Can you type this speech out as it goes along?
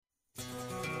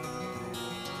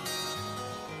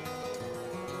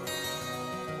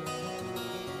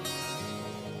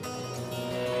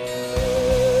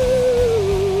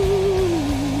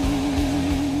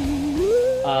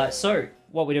So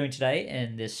what we're doing today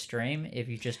in this stream, if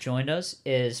you just joined us,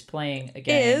 is playing a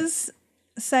game. Is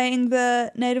saying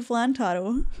the native land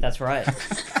title. That's right.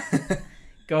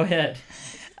 Go ahead.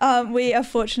 We are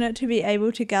fortunate to be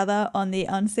able to gather on the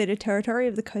unceded territory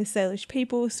of the Coast Salish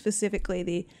people, specifically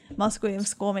the Musqueam,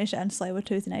 Squamish and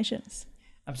Tsleil-Waututh nations.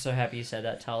 I'm so happy you said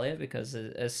that, Talia, because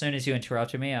as soon as you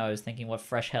interrupted me, I was thinking, what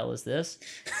fresh hell is this?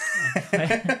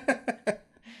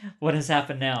 What has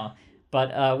happened now?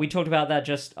 But we talked about that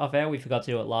just off air. We forgot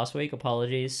to do it last week.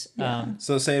 Apologies. Yeah.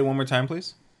 So say it one more time,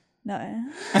 please. No.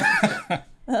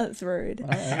 That's rude.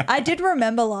 I did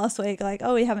remember last week, like,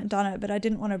 oh, we haven't done it, but I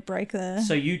didn't want to break the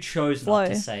So you chose flow. not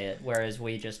to say it, whereas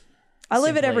we just... I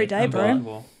live it every day, bro.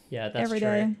 Unbelievable. Yeah, that's Every true.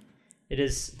 day. It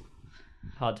is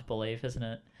hard to believe, isn't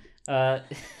it? I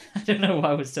don't know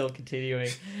why we're still continuing.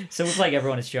 So we're playing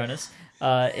Everyone is Jonas.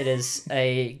 It is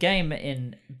a game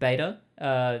in beta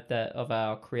of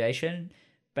our creation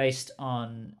based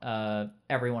on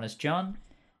Everyone is John.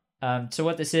 So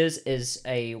what this is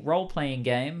a role-playing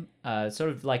game, sort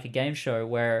of like a game show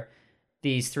where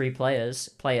these three players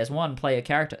play as one player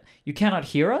character. You cannot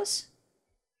hear us?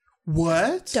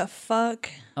 What? The fuck?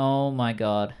 Oh my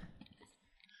god.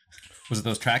 Was it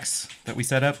those tracks that we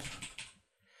set up?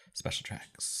 Special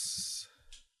tracks.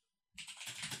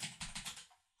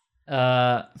 We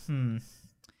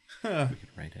We could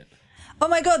write it. Oh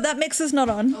my god, that mix is not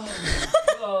on.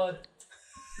 God.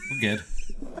 We're good.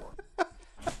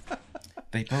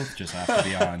 They both just have to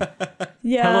be on.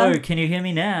 Yeah. Hello, can you hear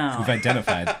me now? We've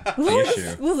identified the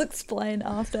issue. We'll explain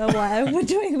after why we're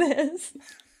doing this.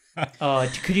 Oh,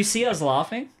 could you see us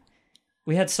laughing?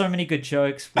 We had so many good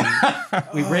jokes.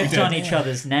 We ripped on each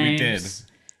other's names.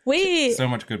 We So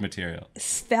much good material.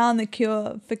 found the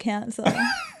cure for cancer.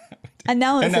 And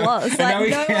now it's And now- lost. and now Like we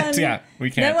no can't. one, Yeah, we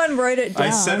no can't. one wrote it down. I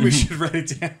said we should write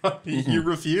it down. You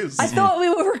refused. I thought we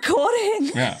were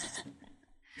recording. Yeah.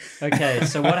 Okay,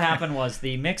 so what happened was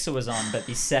the mixer was on, but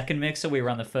the second mixer we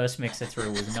run the first mixer through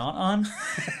was not on.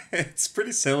 It's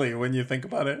pretty silly when you think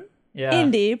about it. Yeah.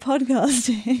 Indie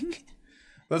podcasting.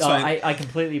 That's Oh, fine. I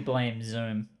completely blame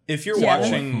Zoom. If you're Yeah.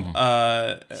 watching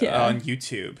Yeah. on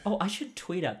YouTube, Oh, I should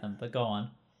tweet at them, but go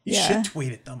on. you Yeah. should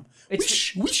tweet at them. We It's-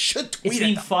 should It's tweet been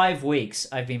at them. 5 weeks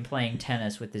I've been playing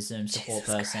tennis with the Zoom support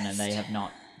person, and they have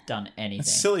not done anything.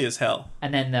 It's silly as hell.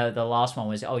 And then the last one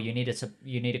was, oh, you need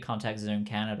to contact Zoom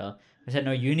Canada. I said,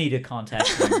 no, you need to contact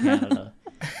Zoom Canada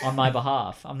on my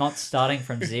behalf. I'm not starting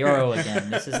from zero again.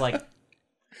 This is like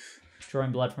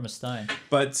drawing blood from a stone.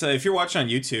 But if you're watching on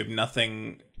YouTube,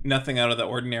 nothing out of the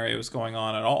ordinary was going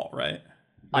on at all, right?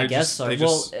 I They guess just- so. they Well,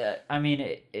 just- I mean,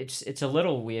 it's a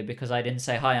little weird because I didn't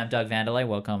say, hi, I'm Doug Vanderlei.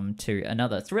 Welcome to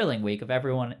another thrilling week of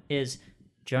Everyone is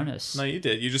Jonas. No, you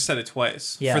did. You just said it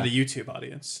twice Yeah. for the YouTube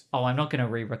audience. Oh, I'm not going to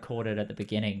re-record it at the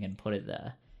beginning and put it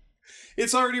there.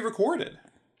 It's already recorded,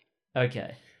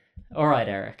 Okay. All right,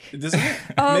 Eric. doesn't it?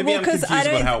 Oh, Maybe well, I'm because confused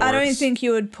about how it I don't works. think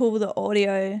you would pull the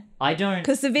audio I don't...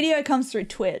 because the video comes through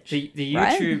Twitch. The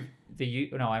right?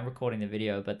 YouTube... No, I'm recording the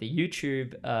video, but the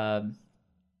YouTube...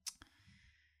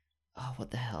 Oh,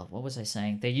 what the hell? What was I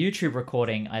saying? The YouTube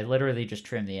recording, I literally just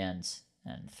trim the ends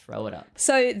and throw it up.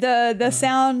 So the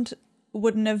sound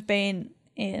wouldn't have been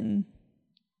in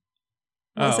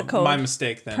what's it called? My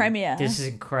mistake then. Premiere This is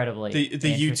incredibly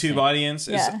The interesting. YouTube audience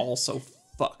is Yeah. also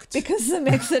fucked. because the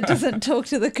mixer doesn't talk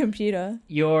to the computer.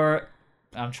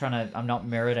 I'm not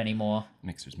mirrored anymore.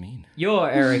 Mixer's mean. You're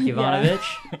Eric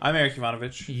Ivanovich. I'm Eric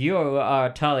Ivanovich. You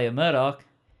are Talia Murdoch.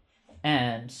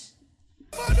 And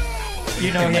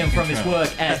you know him from his work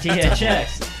at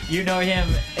DHX. You know him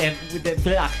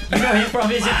from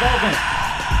his involvement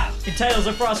in Tales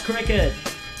of Frost Cricket.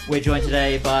 We're joined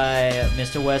today by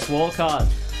Mr. Wes Walcott.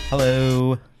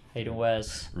 Hello. How you doing,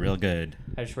 Wes? Real good.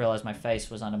 I just realized my face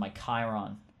was under my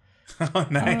Chiron. Oh,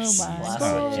 nice. Oh my Blast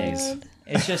god! jeez.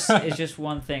 It's just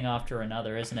one thing after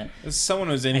another, isn't it? Someone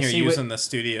was in I here see what- using the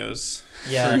studios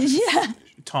Yeah. Yeah,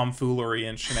 tomfoolery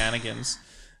and shenanigans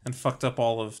and fucked up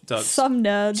all of Doug's some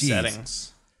nerds. Jeez.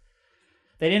 settings.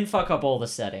 They didn't fuck up all the They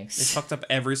settings. fucked up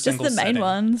every Just single the main setting.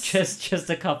 ones. Just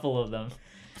a couple of them.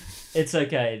 It's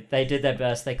okay. They did their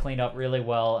best. They cleaned up really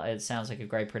well. It sounds like a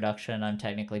great production. I'm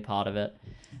technically part of it.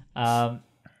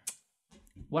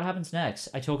 What happens next?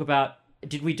 I talk about...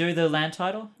 Did we do the land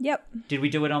title? Yep. Did we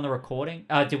do it on the recording?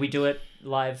 Did we do it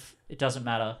live? It doesn't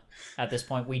matter at this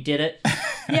point. We did it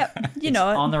Yep. You know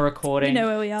it. on the recording. You know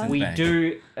where we are. We Bang.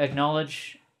 do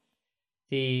acknowledge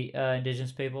the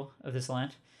indigenous people of this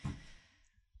land.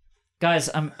 Guys,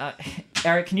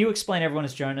 Eric, can you explain Everyone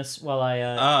is Jonas while I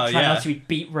try yeah. not to be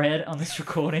beat red on this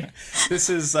recording? This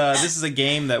is a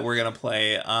game that we're gonna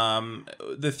play.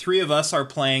 The three of us are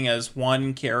playing as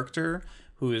one character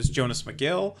who is Jonas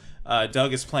McGill.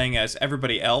 Doug is playing as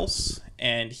everybody else,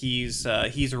 and he's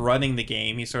running the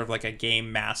game. He's sort of like a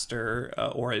game master,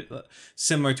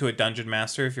 similar to a dungeon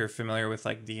master if you're familiar with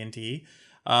like D&D.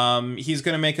 He's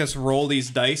going to make us roll these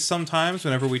dice sometimes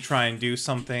whenever we try and do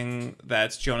something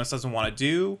that Jonas doesn't want to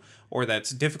do or that's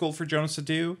difficult for Jonas to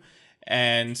do.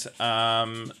 And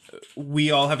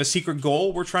we all have a secret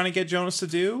goal we're trying to get Jonas to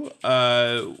do.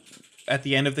 At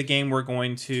the end of the game, we're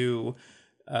going to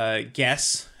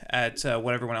guess at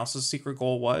what everyone else's secret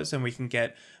goal was, and we can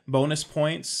get bonus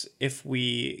points if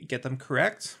we get them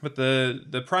correct. But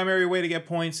the primary way to get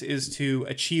points is to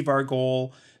achieve our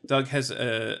goal. Doug has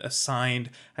assigned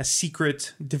a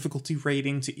secret difficulty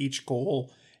rating to each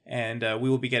goal, and we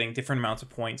will be getting different amounts of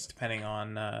points depending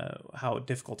on how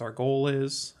difficult our goal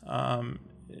is.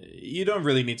 You don't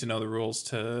really need to know the rules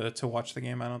to watch the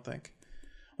game, I don't think.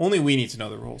 Only we need to know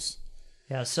the rules.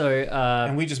 Yeah, so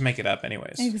And we just make it up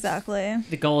anyways. Exactly.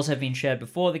 the goals have been shared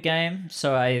before the game,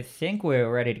 so I think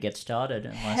we're ready to get started.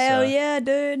 Unless, Hell yeah,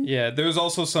 dude. Yeah, there's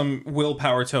also some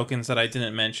willpower tokens that I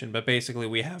didn't mention, but basically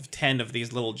we have 10 of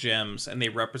these little gems, and they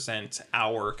represent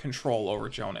our control over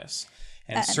Jonas.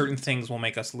 And certain things will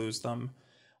make us lose them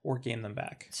or gain them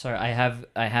back. So I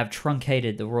have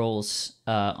truncated the rules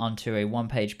onto a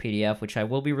one-page PDF, which I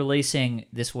will be releasing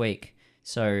this week.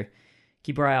 So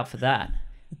keep your eye out for that.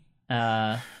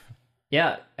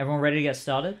 Yeah, everyone ready to get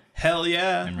started? Hell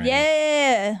yeah. I'm ready.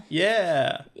 Yeah.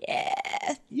 Yeah.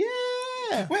 Yeah.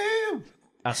 Yeah. Woo!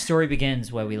 Our story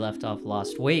begins where we left off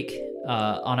last week,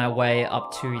 on our way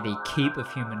up to the keep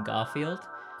of Human Garfield.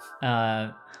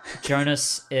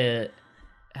 Jonas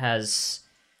has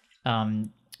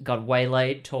got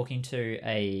waylaid talking to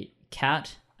a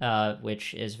cat,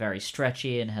 which is very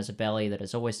stretchy and has a belly that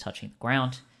is always touching the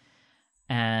ground.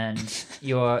 And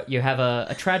you have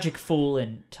a tragic fool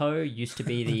in tow. Used to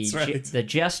be the That's right. the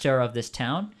jester of this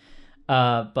town,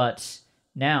 but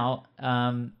now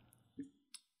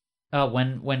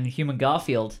when Human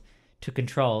Garfield took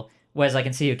control, Wes, I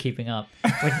can see you keeping up.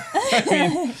 When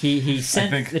he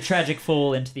sent the tragic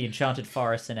fool into the enchanted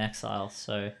forest in exile.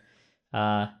 So,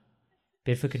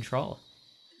 bid for control.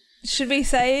 Should we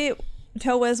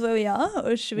tell Wes where we are,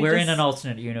 or should we? We're just... in an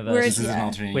alternate universe. We're in- This is an Yeah.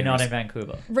 alternate We're not in universe.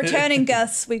 Vancouver. returning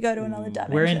guests? We go to another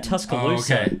dimension. We're in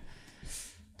Tuscaloosa. Oh, okay.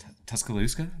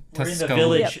 Tuscaloosa? We're in the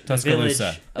village.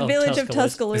 Tuscaloosa. The village of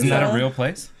Tuscaloosa. Isn't that a real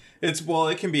place?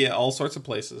 It can be all sorts of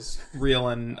places, real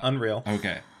and unreal.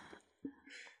 Okay.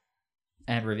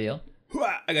 And reveal.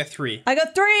 Hooah, I got 3. I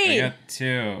got 3. I got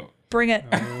 2. Bring it.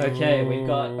 Okay, we've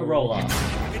got a roll up.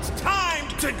 It's time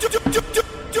to do.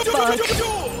 Fuck.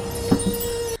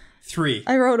 3.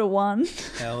 I rolled a 1.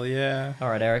 Hell yeah. All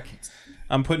right, Eric.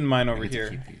 I'm putting mine I over get to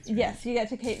here. keep these. Yes, you get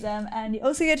to keep them, and you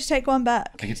also get to take one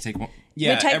back. I get to take one.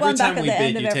 Yeah, take every one back time at we the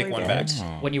end bid, of you take every one game. back.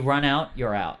 Oh. When you run out,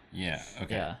 you're out. Yeah.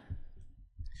 Okay. Yeah.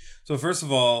 So first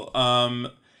of all,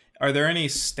 are there any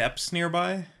steps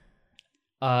nearby?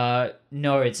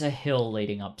 No, it's a hill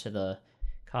leading up to the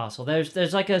castle. There's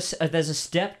like there's a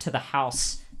step to the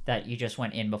house that you just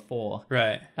went in before.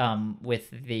 Right.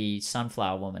 With the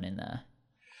sunflower woman in there.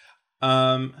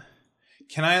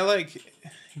 Can I like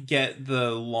get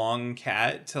the long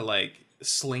cat to like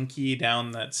slinky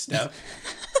down that step?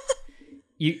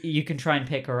 You can try and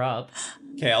pick her up.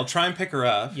 Okay, I'll try and pick her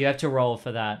up. You have to roll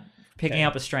for that. Picking Okay.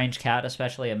 up a strange cat,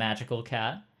 especially a magical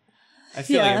cat. I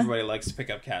feel like Yeah. everybody likes to pick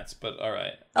up cats, but all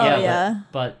right. Oh yeah.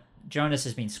 But Jonas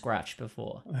has been scratched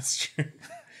before. That's true.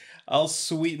 I'll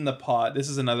sweeten the pot. This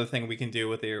is another thing we can do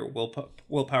with your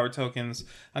willpower tokens.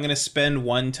 I'm going to spend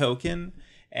 1 token,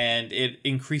 and it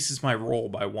increases my roll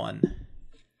by 1.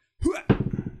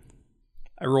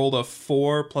 I rolled a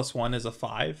 4 plus 1 is a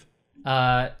 5.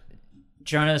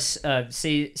 Jonas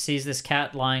sees this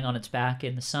cat lying on its back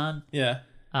in the sun. Yeah.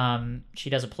 She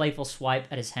does a playful swipe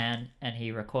at his hand, and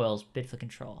he recoils. Bid for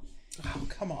control. Oh,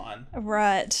 come on.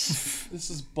 Right. This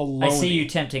is baloney. I see you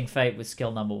tempting fate with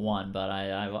skill number 1, but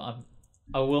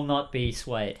I will not be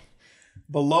swayed.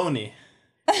 Baloney.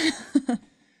 And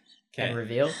Okay.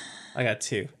 reveal. I got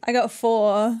 2. I got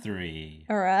 4. 3.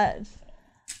 All right.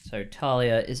 So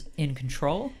Talia is in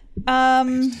control.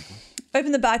 Open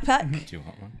the backpack. Do you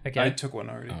want one? Okay. I took one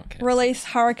already. Okay. Release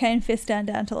Hurricane Fist and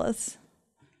Dantalus.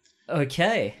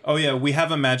 Okay. Oh, yeah. We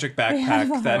have a magic have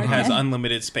backpack a that has hurricane.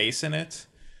 unlimited space in it.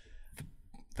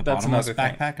 The That's bottomless another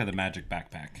thing. backpack or the magic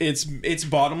backpack? It's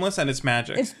bottomless and it's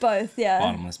magic. It's both, yeah.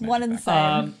 Bottomless magic One and the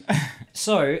backpack. same.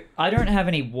 So I don't have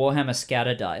any Warhammer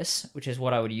scatter dice, which is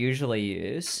what I would usually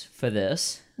use for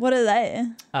this. What are they?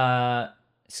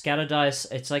 scatter dice,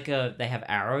 it's like they have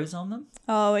arrows on them.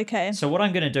 Oh, okay. So what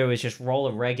I'm going to do is just roll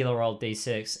a regular old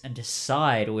d6 and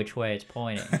decide which way it's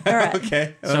pointing. All right.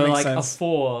 Okay. That So makes like sense. a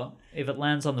 4, if it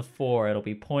lands on the 4, it'll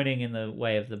be pointing in the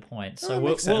way of the point. So that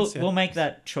we'll makes sense, yeah. we'll make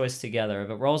that choice together. If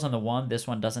it rolls on the 1, this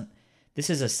one doesn't. This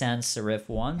is a sans serif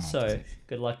 1, so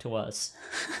good luck to us.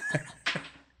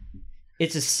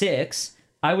 It's a 6.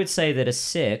 I would say that a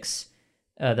 6,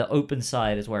 the open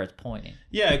side is where it's pointing.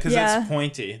 Yeah, because Yeah. that's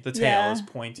pointy. The tail Yeah. is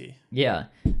pointy. Yeah.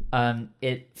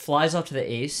 It flies off to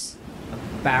the east,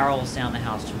 barrels down the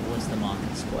house towards the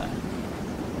market square.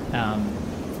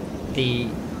 The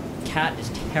cat is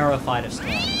terrified of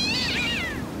storms.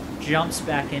 Jumps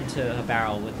back into her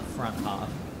barrel with the front half,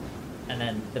 and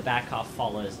then the back half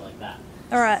follows like that.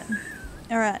 All right.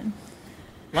 All right.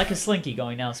 Like a slinky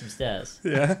going down some stairs.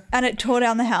 Yeah. And it tore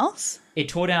down the house? It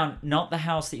tore down not the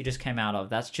house that you just came out of.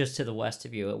 That's just to the west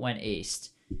of you. It went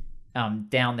east,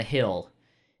 down the hill,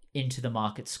 into the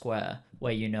market square,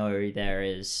 where you know there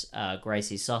is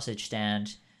Gracie's sausage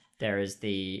stand. There is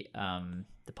the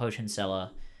potion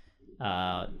cellar.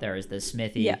 There is the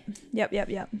smithy, Yep.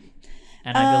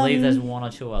 and I believe there's 1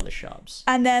 or 2 other shops.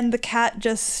 And then the cat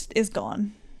just is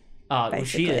gone. Well,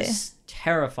 she basically. is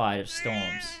terrified of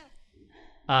storms.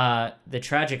 The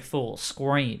tragic fool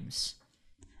screams.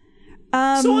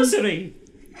 Sorcery!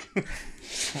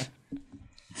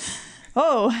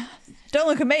 Oh, don't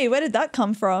look at me. Where did that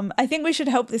come from? I think we should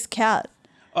help this cat.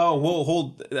 Oh, whoa,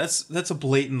 hold. That's a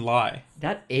blatant lie.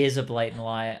 That is a blatant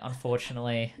lie,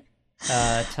 unfortunately.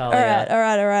 Talia. All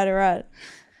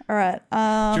right.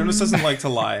 Jonas doesn't like to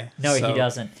lie. No, so- he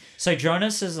doesn't. So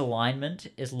Jonas's alignment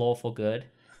is lawful good,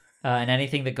 and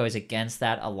anything that goes against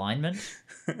that alignment,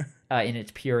 in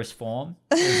its purest form,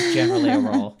 is generally a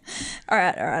roll. All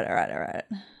right.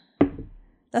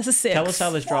 That's a 6. Tell us how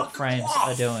those drop frames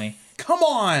are doing. Come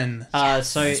on.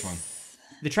 So Nice one.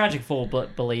 the tragic fool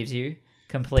believes you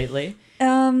completely.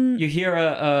 Um, You hear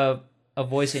a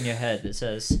voice in your head that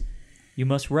says, "You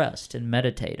must rest and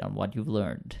meditate on what you've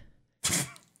learned."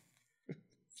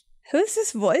 who is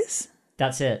this voice?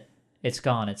 That's it. It's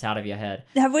gone. It's out of your head.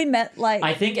 Have we met, like...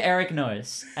 I think Eric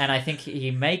knows, and I think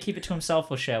he may keep it to himself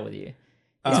or share with you. Is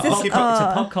I'll this, keep It's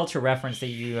a pop culture reference that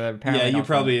you apparently yeah, you not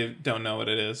probably don't know what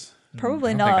it is.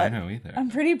 Probably I don't not. think I know either.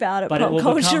 I'm pretty bad at But it pop will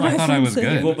culture become- references. I thought I was It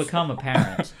good. will become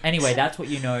apparent. Anyway, that's what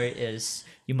you know is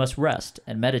you must rest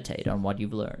and meditate on what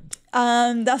you've learned.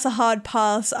 That's a hard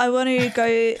pass. I want to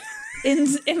go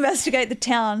investigate the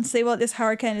town, see what this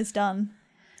hurricane has done.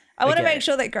 I want to Okay. make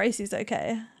sure that Gracie's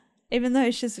okay, even though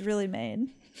she's really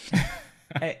mean.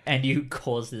 And you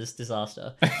cause this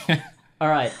disaster. All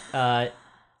right.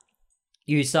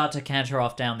 You start to canter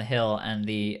off down the hill, and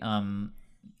the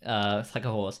it's like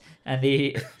a horse, and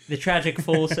the tragic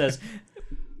fool says,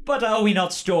 "But are we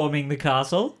not storming the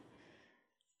castle?"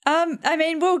 I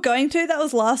mean, we were going to. That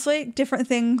was last week. Different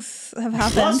things have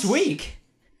happened. Last week,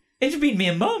 it's been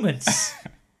mere moments.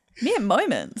 Mere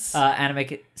moments.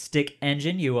 Animatic Stick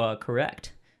Engine, you are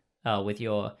correct with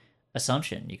your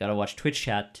assumption. You got to watch Twitch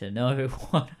chat to know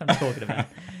what I'm talking about.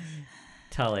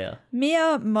 Talia.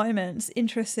 Mere moments.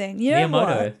 Interesting. You know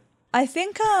Miyamoto. what? I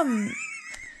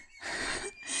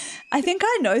think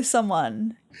I know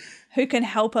someone who can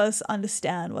help us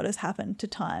understand what has happened to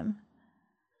time.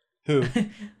 Who?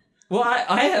 Well,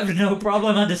 I have no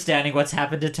problem understanding what's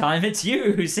happened to time. It's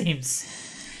you who seems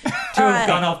to have Alright.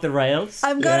 gone off the rails.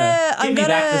 I'm gonna. Give I'm me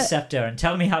back the gonna. scepter and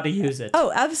tell me how to use it.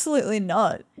 Oh, absolutely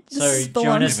not. so This belongs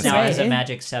Jonas to now me. has a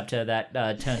magic scepter that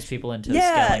turns people into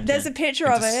Yeah, skeleton. there's a picture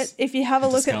of Into it. If you have a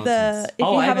into look at the, skeletons. if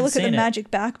Oh, you I have a haven't look at the seen it.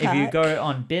 magic backpack, If you go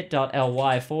on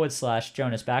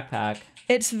bit.ly/Jonas Backpack,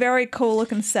 it's very cool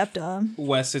looking scepter.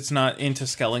 Wes, it's not into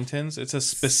skeletons. It's a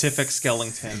specific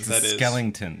skeleton that is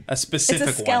Skellington. a specific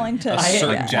It's a skeleton. one. A I-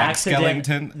 certain yeah. Jack accident-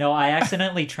 Skellington. No, I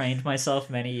accidentally trained myself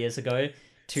many years ago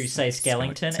to say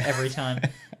skeleton every time,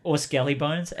 or skelly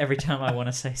bones every time I want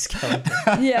to say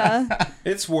skeleton. Yeah,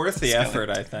 It's worth the effort,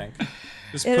 I think.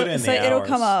 Just put in the it'll hours.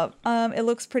 come up. It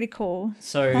looks pretty cool.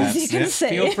 So As you can it. see,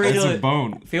 feel free It's to a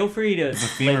bone. feel free to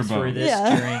femur flip through bone. this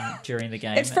Yeah. during the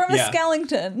game. it's from a Yeah.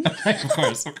 skeleton. Of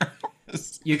course.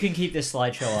 You can keep this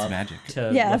slideshow up. magic.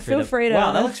 To Yeah, look through feel free to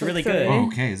Wow, that looks flip really through. good. Oh,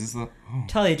 okay, is this the... Oh.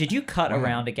 Talia, did you cut Wow.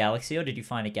 around a galaxy or did you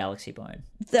find a galaxy bone?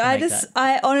 I make just, that?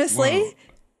 I honestly, Whoa.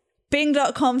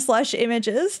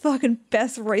 Bing.com/images, fucking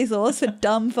best resource for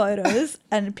dumb photos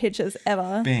and pictures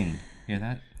ever. Bing. Hear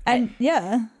that? And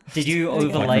yeah, Did you Like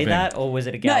overlay the that or was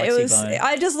it a no, galaxy it was. bone?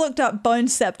 I just looked up bone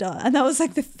scepter, and that was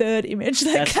like the third image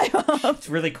that That's- came up. It's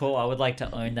really cool. I would like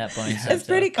to own that bone It's scepter.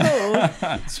 pretty cool.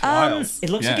 It's wild. It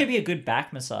looks like Yeah. it'd be a good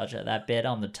back massager, that bit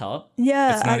on the top.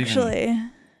 Yeah, It's not even- actually.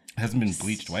 It hasn't been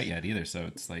bleached white yet either, so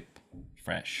it's like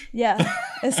fresh. Yeah,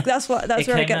 that's where It it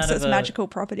came gets out its of magical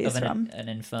properties of from. an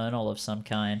infernal of some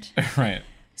kind. Right.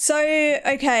 So,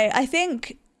 okay, I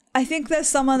think there's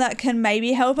someone that can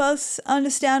maybe help us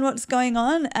understand what's going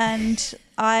on, and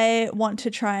I want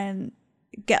to try and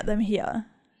get them here.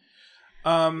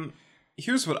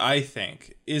 Here's what I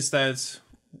think is that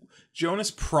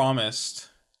Jonas promised,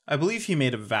 I believe he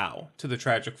made a vow to the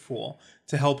Tragic Fool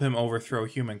to help him overthrow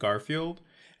Human Garfield,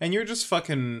 and you're just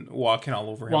fucking walking all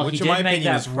over him, Well, which he in my did make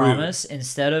opinion that is rude. promise.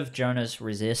 Instead of Jonas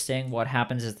resisting, what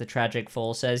happens is the Tragic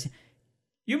Fool says,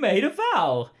 "You made a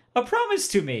vow, a promise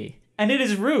to me, and it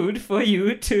is rude for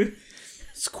you to..."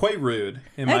 It's quite rude,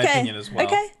 in my opinion as well.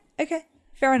 Okay,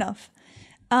 fair enough.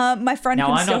 My friend Now,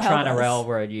 can I'm still not help trying to us.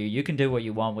 railroad you. You can do what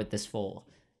you want with this fool.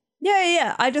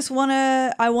 Yeah. I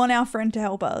want our friend to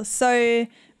help us. So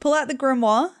pull out the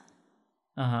grimoire.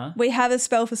 Uh-huh. We have a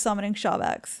spell for summoning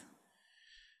Sharbax.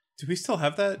 Do we still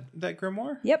have that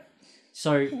grimoire? Yep.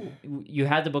 So, you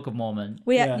had the Book of Mormon.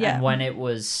 Yeah. And when it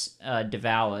was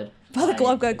devoured... By the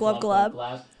Globgo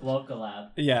Globglab. Globglab.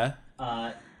 Yeah.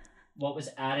 What was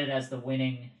added as the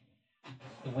winning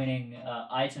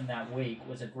item that week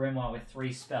was a grimoire with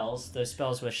 3 spells. Those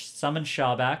spells were Summon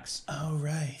Sharbax, Oh,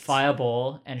 right.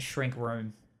 Fireball, and Shrink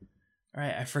Room. All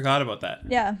right, I forgot about that.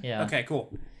 Yeah. Yeah. Okay,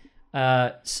 cool.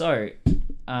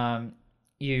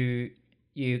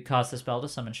 You cast the spell to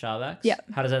summon Sharbax. Yeah.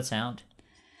 How does that sound?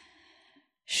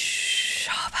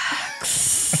 Sharbax.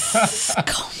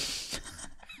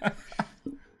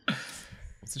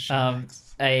 What's a shot?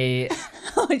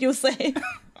 You'll see.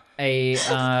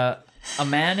 A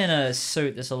man in a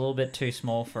suit that's a little bit too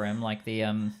small for him. Like the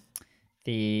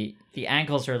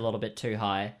ankles are a little bit too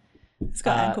high. It's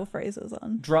got ankle freezers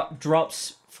on.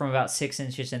 Drops from about 6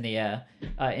 inches in the air.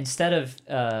 Instead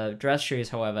of dress shoes,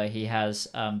 however, he has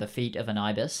the feet of an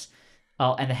ibis.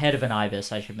 Oh, and the head of an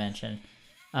ibis, I should mention.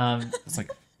 It's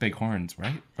like big horns,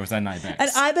 right? Or was that an ibex? An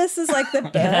ibis is like the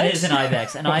bird. That is an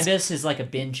ibex. An ibis is like a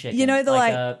bin chicken. You know the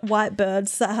a- white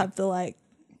birds that have the like.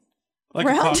 Like a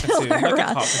Round cockatoo. Like a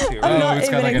around. cockatoo. I'm Oh, not it's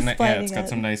got even like explaining it's got it.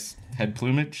 some nice head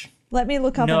plumage. Let me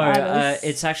look up No, an ibis.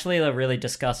 it's actually a really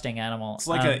disgusting animal. It's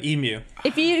like an emu.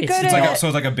 If you it's- go to it's It's like so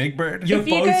it's like a big bird. You're if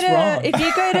you both go to wrong. if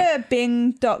you go to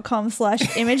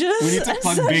bing.com/images, We need to and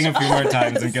plug search- Bing a few more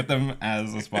times and get them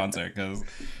as a sponsor because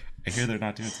I hear they're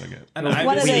not doing so good. An we, What are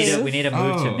ibis need these? to, we need to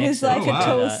move to Oh. mix It's it like up a with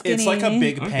tall that. skinny. It's like a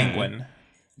big Okay. penguin.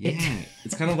 Yeah,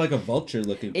 it's kind of like a vulture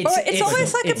looking. It's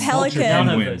almost like a it's pelican none of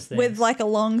Penguin. those things. with like a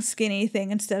long skinny thing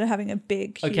instead of having a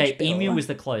big. Huge Okay, bill. emu was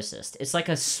the closest. It's like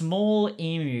a small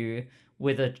emu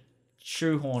with a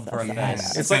shoehorn for a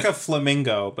face. It's like a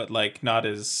flamingo, but like not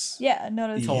as. Yeah, not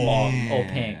as Or long or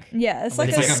pink. Yeah, it's With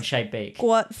like a a different shaped beak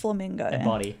squat flamingo. and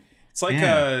body. It's like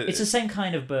Yeah. It's the same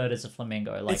kind of bird as a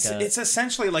flamingo. Like It's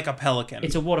essentially like a pelican.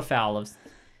 it's a waterfowl of.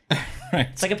 Right.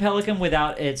 It's like a pelican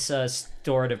without its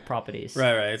storative proproperties.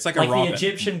 right. It's like Like a robin. the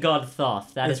Egyptian god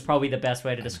Thoth. That is probably the best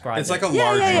way to describe It's it. like a Yeah,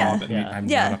 large yeah, yeah. robin. Yeah. I'm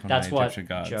Yeah. not up on That's my what Egyptian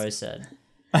gods. Joe said.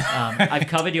 I've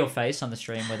covered your face on the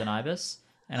stream with an ibis,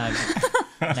 and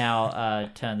I've now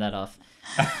turned that off.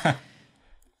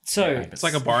 So, It's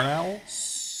like a barn owl.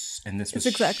 And this was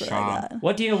It's exactly like Shar- that.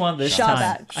 what do you want this Sharbax.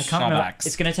 time? I can't remember. Sharbax.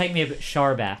 It's going to take me a bit.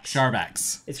 Sharbax.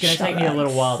 Sharbax. It's going to take me a Sharbax.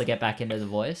 little while to get back into the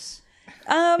voice.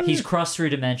 He's crossed through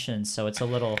dimensions, so it's a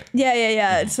little.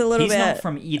 Yeah. It's a little He's bit. not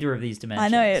from either of these dimensions. I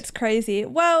know it's crazy.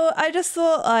 Well, I just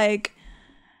thought like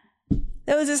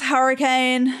there was this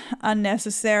hurricane,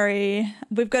 unnecessary.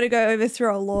 We've got to go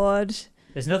overthrow a lord.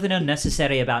 There's nothing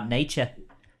unnecessary about nature.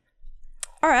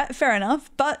 All right, fair enough.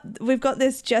 But we've got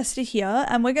this jester here,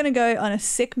 and we're going to go on a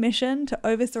sick mission to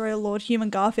overthrow Lord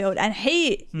Human Garfield, and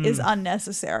he is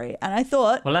unnecessary. And I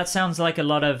thought, Well, that sounds like a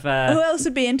lot of who else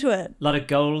would be into it?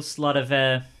 goals, a lot of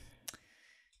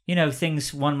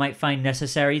things one might find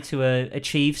necessary to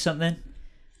achieve something.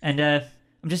 And I'm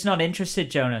just not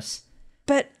interested, Jonas.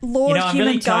 But Lord I'm Human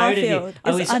really tired Garfield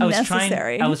of you. is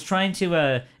unnecessary. I was trying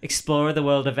to explore the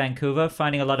world of Vancouver,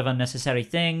 finding a lot of unnecessary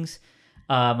things.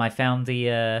 I found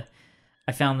the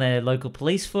local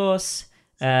police force.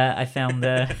 I found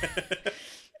the.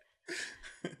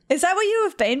 Is that where you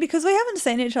have been? Because we haven't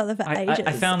seen each other for ages.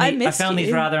 I found missed these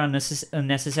you. rather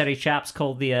unnecessary chaps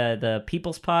called the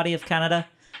People's Party of Canada.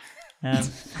 I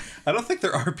don't think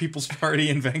there are People's Party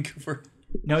in Vancouver.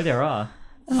 No, there are.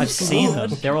 I've seen them.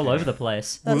 They're all over the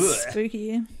place. That's Ugh.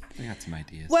 spooky. I got some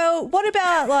ideas. Well, what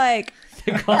about like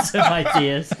They've got some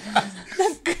ideas.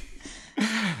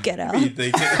 get out?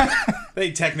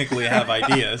 They technically have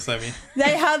ideas. I mean,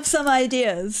 They have some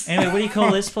ideas. Anyway, what do you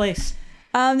call this place?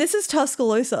 This is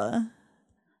Tuscaloosa.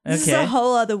 This is Okay. a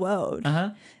whole other world. Uh huh.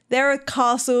 There are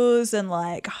castles and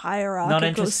like hierarchical Not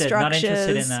interested. structures. Not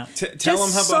interested in that. Tell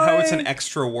them Just how it's so- an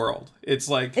extra world. It's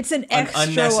like It's an extra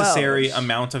unnecessary world.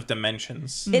 amount of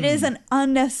dimensions. It is an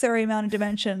unnecessary amount of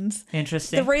dimensions.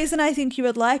 Interesting. The reason I think you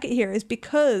would like it here is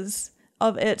because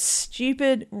of its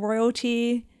stupid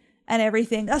royalty and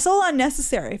everything. That's all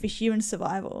unnecessary for human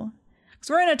survival. Because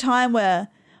we're in a time where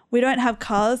we don't have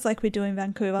cars like we do in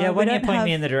Vancouver. Yeah, we why don't you don't point have...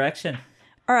 me in the direction?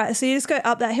 All right, so you just go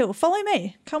up that hill. Follow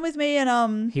me. Come with me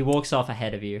and He walks off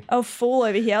ahead of you. oh, full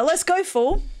over here. Let's go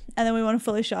full. And then we want to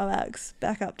follow Sharvax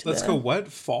back up to Let's the go what?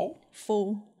 Fall?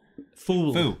 full.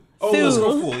 Fool. Foo. Oh, let's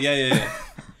go Fool. fool. Yeah.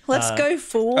 Let's go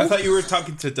full. I thought you were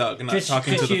talking to Doug, not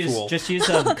talking to the fool. Just use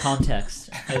context.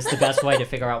 It's the best way to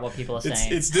figure out what people are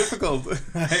saying. It's difficult.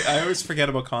 I always forget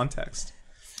about context.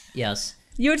 Yes.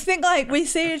 You would think like we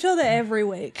see each other every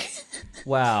week.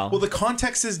 Wow. Well, the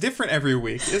context is different every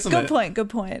week, isn't Good it? point. Good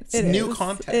point. It's new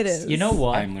context. It is. You know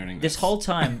what? I'm learning this this. whole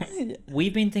time.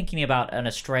 We've been thinking about an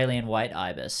Australian white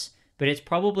ibis, but it's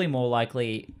probably more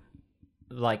likely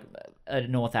like a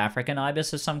North African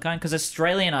ibis of some kind, because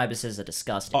Australian ibises are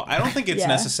disgusting. Oh, I don't think it's Yeah.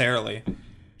 necessarily.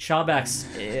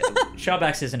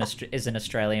 Sharbax is an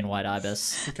Australian white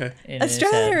ibis. Okay. in his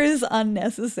Australia head. is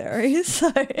unnecessary,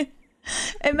 so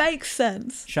it makes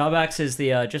sense. Sharbax is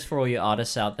the just for all you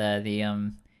artists out there, the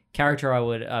character I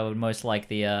would most like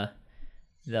the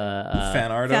Fan art. Fan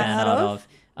fan art art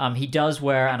of. He does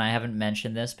wear, and I haven't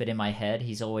mentioned this, but in my head,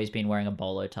 he's always been wearing a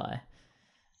bolo tie.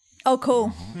 Oh,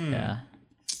 cool. Yeah.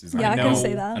 Yeah, I can know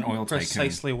see that. An oil tycoon.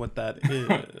 Precisely what that is.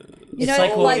 You know,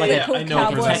 like like, what- the like cool I know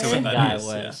cowboy. precisely what that guy is,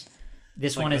 wears.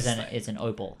 This Like one is this an thing. it's an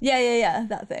opal. Yeah,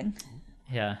 that thing.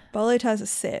 Yeah. Bolo ties are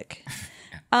sick.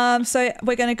 So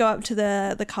we're gonna go up to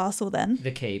the castle then.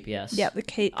 The keep, yes. Yep, the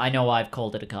keep. I know I've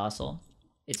called it a castle.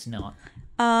 It's not.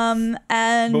 And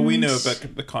But we know about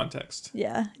the context.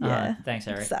 Yeah, yeah. Thanks,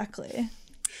 Eric. Exactly.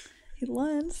 He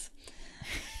learns.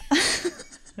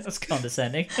 That's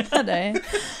condescending. I know.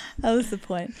 That was the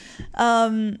point.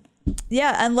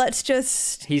 Yeah, and let's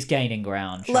just. He's gaining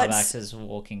ground. Let's- Sharvax is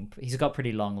walking. He's got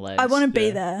pretty long legs. I want to be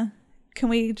Yeah. there. Can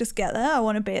we just get there? I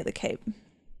want to be at the keep.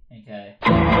 Okay.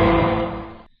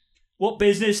 What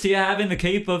business do you have in the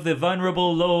keep of the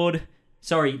venerable Lord?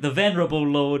 Sorry, the venerable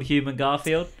Lord Human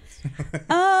Garfield.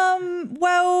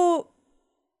 Well,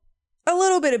 a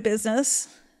little bit of business.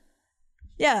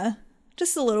 Yeah,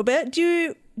 just a little bit.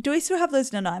 Do we still have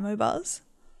those Nanaimo bars?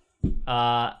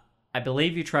 I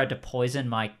believe you tried to poison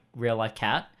my real life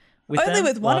cat. Only them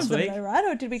with one last of them, week. though, right?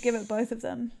 Or did we give it both of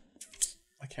them?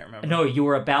 I can't remember. No, you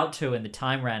were about to, and the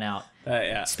time ran out.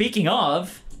 Yeah. Speaking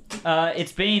of,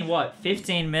 it's been what,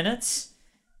 15 minutes?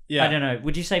 Yeah. I don't know.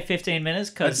 Would you say 15 minutes?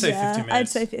 I'd 'Cause- say Yeah, 15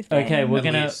 minutes. I'd say 15. Okay, we're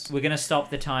least. gonna stop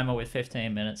the timer with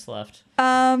 15 minutes left.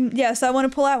 Yeah, so I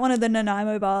want to pull out one of the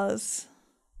Nanaimo bars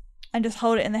and just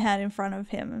hold it in the hand in front of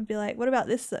him and be like, what about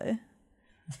this, though?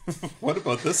 What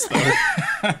about this,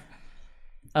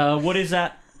 though? What is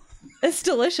that? It's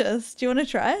delicious. Do you want to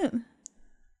try it?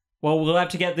 Well, we'll have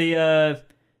to get the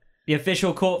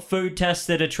official court food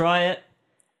tester to try it.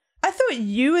 I thought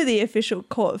you were the official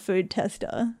court food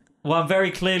tester. Well, I'm very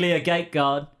clearly a gate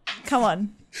guard. Come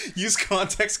on, Use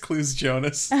context clues,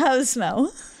 Jonas. have a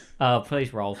smell.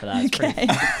 Please roll for that. It's pretty.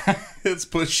 Okay. It's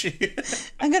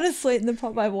pushy. I'm going to sweeten the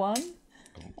pot by 1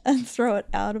 and throw it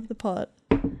out of the pot.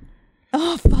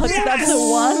 Oh, fuck, that's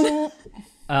a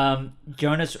 1.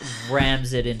 Jonas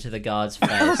rams it into the guard's face.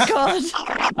 Oh,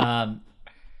 God.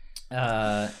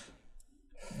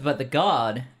 But the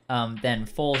guard then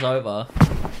falls over.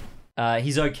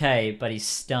 He's okay, but he's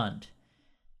stunned.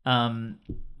 The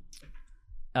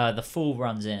fool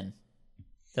runs in.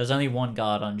 There's only one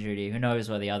guard on duty. Who knows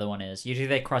where the other one is? Usually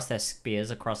they cross their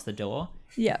spears across the door,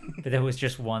 Yeah. but there was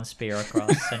just one spear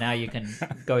across, so now you can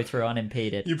go through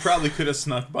unimpeded. You probably could have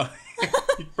snuck by.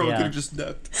 You probably Yeah. could have just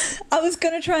ducked. I was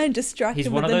going to try and distract He's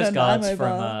him one of with those the guards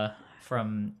Nanaimo bar.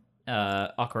 from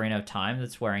Ocarina of Time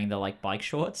that's wearing the like bike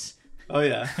shorts Oh,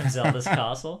 yeah. in Zelda's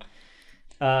castle.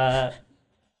 Oh,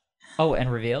 and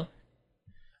reveal.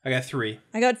 I got 3.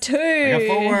 I got 2. I got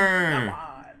 4.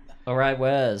 All right,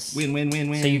 where's Win, win, win,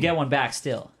 win. so you get one back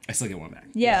still. I still get one back.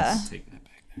 Yeah. Yes, take that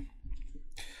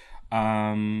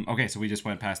back. Okay, so we just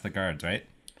went past the guards, right?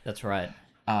 That's right.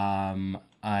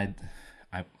 I'd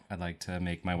like to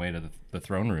make my way to the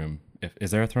throne room. Is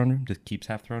there a throne room? Does Keeps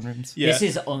have throne rooms? Yeah. This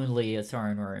is only a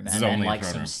throne room This and is then only a like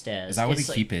throne some room. stairs. Is that what It's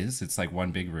a like- keep is? It's like one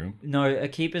big room. No, a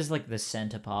keep is like the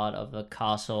center part of the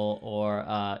castle,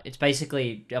 or it's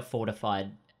basically a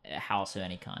fortified house of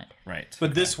any kind. Right.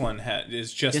 But this one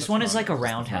is just This a one is throne like a room.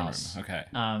 roundhouse. Okay.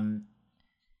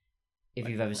 if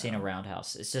you've ever seen a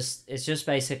roundhouse. It's just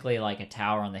basically like a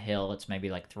tower on the hill. It's maybe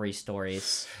like 3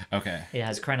 stories. Okay. It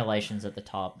has crenellations at the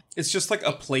top. It's just like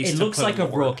a place. It to looks put like a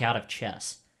Lord. rook out of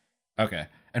chess. Okay.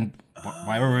 And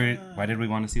why did we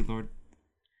want to see Lord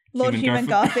Human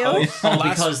Garfield.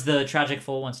 Because the Tragic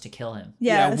Fool wants to kill him.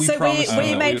 Yeah, we so promised him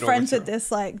we that made would friends with overthrow.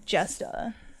 this like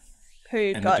jester who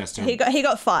And the got jester- he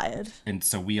got fired. And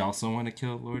so we also want to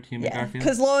kill Lord Human Yeah, Garfield?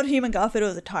 because Lord Human Garfield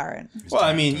was a tyrant. Well,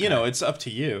 I mean, it's up to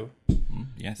you.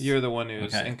 Yes. You're the one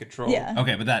who's Okay. in control. Yeah.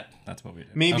 Okay, but that's what we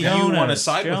did. Maybe Okay. you want to Jonas,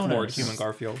 side with Lord Jonas. Human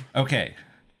Garfield. Okay.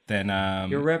 Then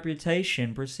Your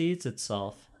reputation precedes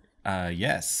itself.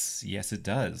 yes it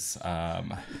does.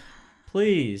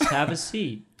 Please have a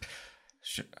seat.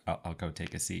 Sure, I'll go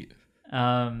take a seat.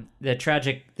 The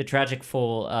tragic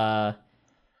fool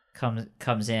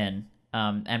comes in,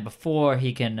 and before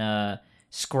he can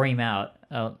scream out,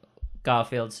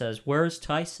 Garfield says, "Where's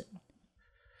Tyson?"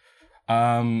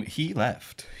 He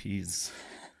left. We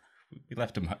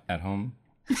left him at home.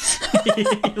 He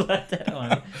left at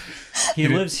home. He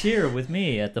lives here with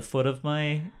me at the foot of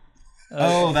my.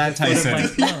 That Tyson. my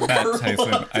throne. That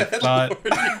Tyson. I thought.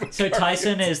 So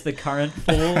Tyson is the current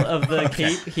fool of the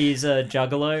keep. He's a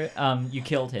juggalo. You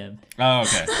killed him Oh,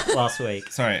 okay. last week.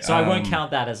 Sorry, So I won't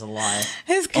count that as a lie.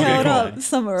 He's curled cool. up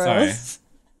somewhere Sorry. else.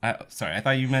 Sorry, I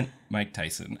thought you meant Mike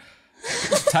Tyson.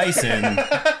 Tyson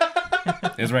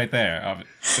is right there.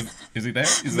 Is he there?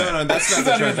 No, that's not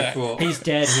the Tragic Fool. He's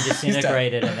dead. He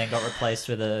disintegrated and then got replaced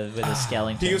with a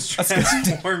skeleton. He was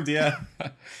transformed,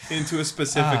 into a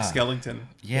specific skeleton.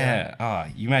 Yeah.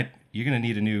 You're gonna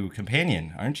need a new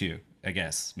companion, aren't you? I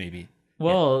guess maybe.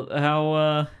 Well,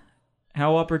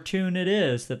 how opportune it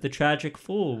is that the Tragic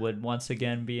Fool would once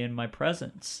again be in my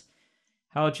presence.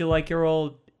 How would you like your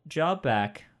old job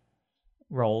back,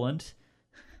 Roland?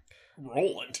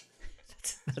 Roland.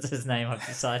 That's his name, I've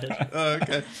decided.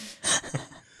 Okay.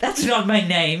 That's not my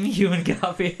name, Human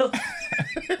Garfield.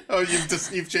 Oh,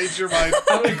 you've changed your mind.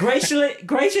 I would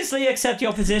graciously accept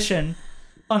your position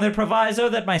on the proviso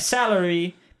that my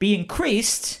salary be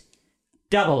increased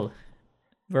double.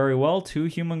 Very well, 2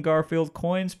 Human Garfield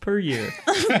coins per year.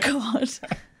 Oh God.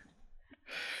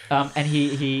 And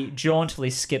he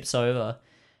jauntily skips over.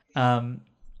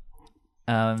 And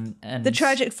The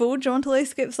Tragic Fool jauntily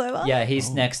skips over. Yeah, he's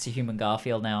next to Human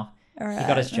Garfield now. All right. He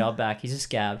got his job back. He's a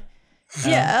scab.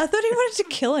 Yeah, I thought he wanted to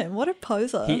kill him. What a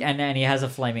poser. And he has a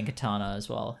flaming katana as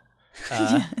well.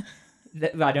 I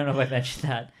don't know if I mentioned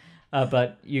that,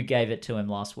 but you gave it to him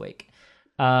last week.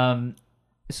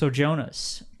 So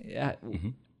Jonas,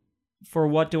 for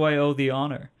what do I owe the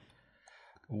honor?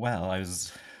 Well, I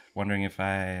was wondering if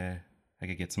I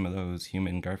could get some of those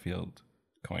Human Garfield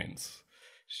coins.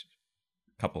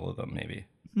 A couple of them, maybe.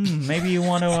 Maybe you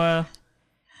want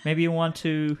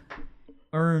to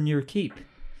earn your keep.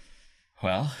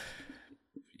 Well,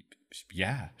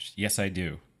 yeah. Yes, I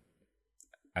do.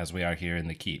 As we are here in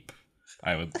the keep,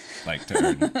 I would like to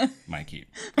earn my keep.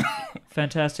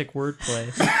 Fantastic wordplay.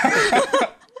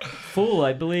 Fool,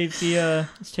 I believe he is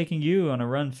taking you on a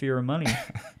run for your money.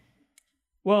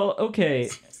 Well,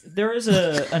 okay. There is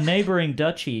a neighboring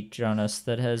duchy, Jonas,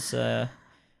 that has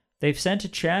they've sent a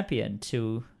champion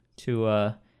to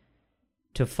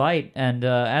fight, and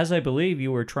as I believe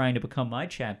you were trying to become my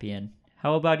champion,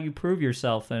 how about you prove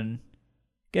yourself and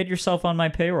get yourself on my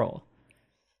payroll?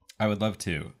 I would love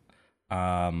to.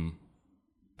 But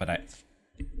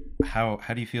how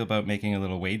do you feel about making a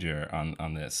little wager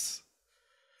on this?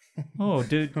 Oh,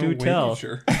 do tell.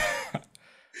 Sure.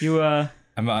 You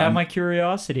have my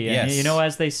curiosity, and yes. you know,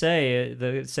 as they say,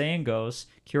 the saying goes,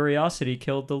 "Curiosity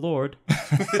killed the Lord."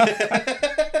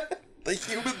 The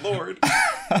Human Lord.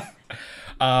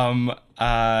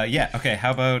 Yeah. Okay.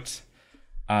 How about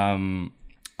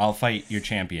I'll fight your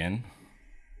champion,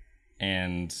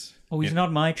 and Oh, he's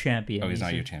not my champion. he's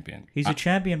not your champion. He's a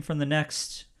champion from the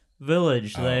next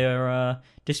village. They are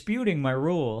disputing my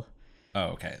rule.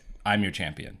 Oh, okay. I'm your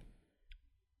champion.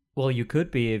 Well, you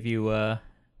could be if you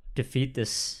defeat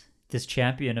this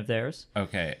champion of theirs.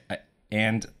 Okay.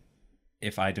 And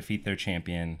if I defeat their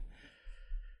champion,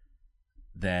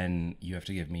 then you have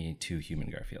to give me 2 Human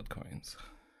Garfield coins.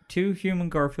 2 Human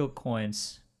Garfield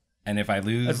coins. And if I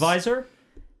lose, Advisor?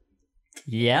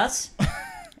 Yes.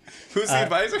 Who's the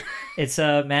advisor? It's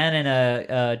a man in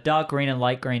a dark green and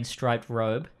light green striped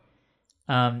robe.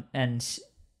 And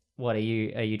what are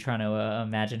you trying to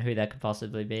imagine who that could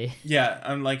possibly be? Yeah,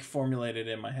 I'm like formulated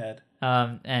in my head.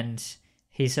 And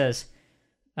he says,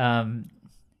 "We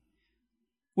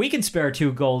can spare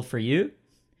 2 gold for you.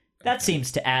 That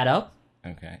seems to add up."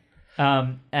 okay.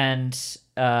 And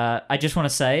I just want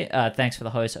to say thanks for the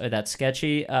host. Oh, that's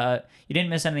sketchy. You didn't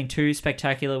miss anything too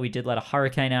spectacular. We did let a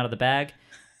hurricane out of the bag,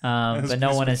 but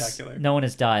no one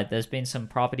has died. There's been some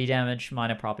property damage,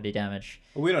 minor property damage.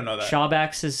 We don't know that.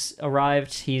 Sharbax has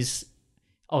arrived. He's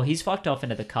fucked off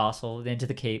into the castle, into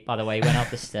the keep. By the way, he went up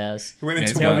the stairs. We went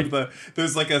into one of the.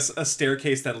 There's like a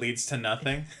staircase that leads to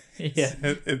nothing. Yeah,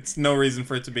 it's no reason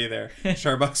for it to be there.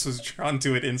 Starbucks was drawn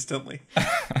to it instantly.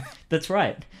 that's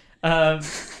right.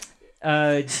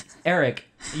 Eric,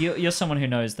 you're someone who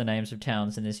knows the names of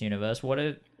towns in this universe. What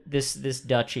are this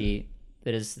duchy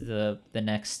that is the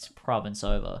next province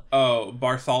over? Oh,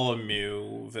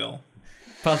 Bartholomewville.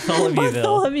 Bartholomewville.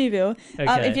 Bartholomewville.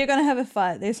 Okay. If you're going to have a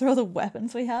fight, these are all the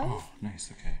weapons we have. Oh,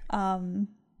 nice. Okay.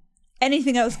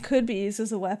 Anything else could be used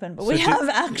as a weapon, but we have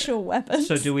actual weapons.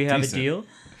 So do we have Decent. a deal?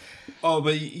 Oh,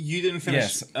 but you didn't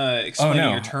finish Yes. explaining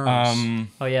your terms.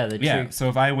 Oh yeah, the Yeah. true. So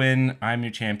if I win, I'm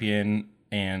your champion,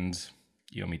 and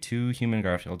you owe me 2 human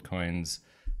Garfield coins.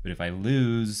 But if I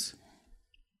lose,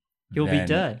 You'll be then-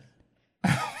 dead.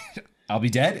 I'll be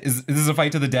dead. Is this a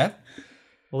fight to the death?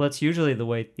 Well, that's usually the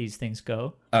way these things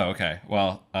go, Oh, okay.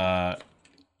 Well,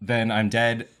 then I'm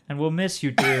dead. and we'll miss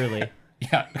you dearly.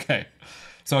 Yeah. Okay.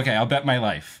 So okay, I'll bet my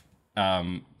life.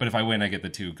 But if I win, I get the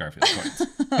 2 Garfield coins.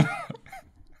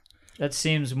 That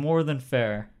seems more than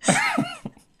fair.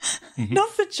 Not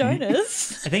for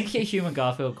Jonas. I think your human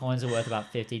Garfield coins are worth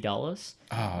about $50.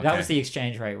 Oh, okay. That was the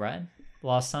exchange rate, right?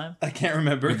 Last time? I can't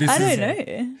remember. This I is- don't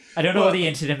know. I don't know what the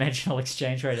interdimensional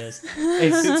exchange rate is.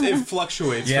 It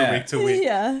fluctuates Yeah. from week to week.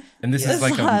 Yeah. And this It's is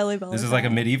like highly this is like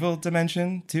a medieval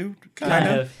dimension too, Kind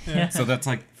of. Yeah. So that's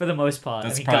like For the most part.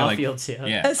 that's I mean, probably Garfield's like here.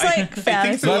 yeah. It's like I think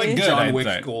fantasy. they're like Good, John I'd Wick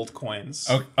say. gold coins.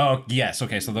 Oh yes.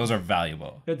 Okay. So those are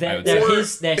valuable. But I would they're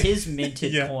say. his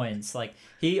minted Yeah. coins. Like,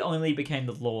 he only became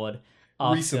the Lord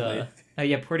after... Recently.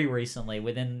 Yeah, pretty recently,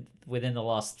 within the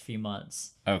last few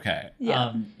months. Okay.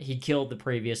 Yeah. He killed the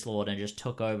previous Lord and just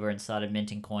took over and started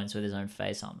minting coins with his own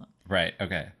face on them. Right.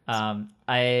 Okay.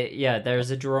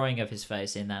 There's a drawing of his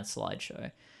face in that slideshow.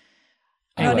 Not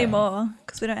Anyway. anymore,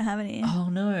 because we don't have any. Oh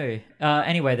no.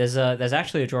 Anyway, there's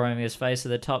actually a drawing of his face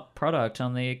of the top product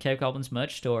on the Cape Goblins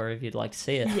merch store if you'd like to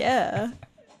see it. Yeah.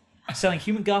 Selling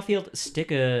human Garfield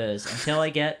stickers until I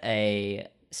get a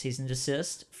cease and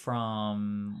desist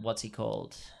from what's he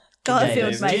called? Jim Garfield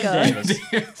Davis. maker. Jim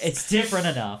Davis. It's different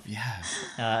enough. Yeah.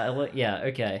 Yeah,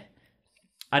 okay.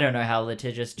 I don't know how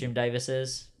litigious Jim Davis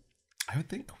is. I would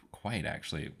think quite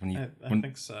actually when you I when,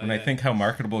 think so, when I yeah. think how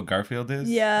marketable Garfield is.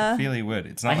 Yeah. I feel he would.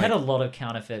 It's not I like had a lot of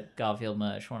counterfeit Garfield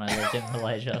merch when I lived in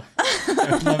Malaysia.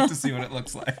 I'd love to see what it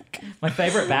looks like. My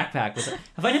favorite backpack was...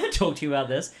 Have I never talked to you about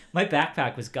this? My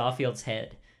backpack was Garfield's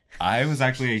head. I was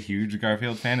actually a huge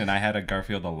Garfield fan, and I had a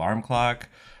Garfield alarm clock.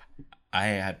 I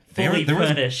had Fully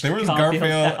furnished there was Garfield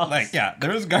Garfield house.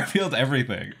 there was Garfield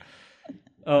everything.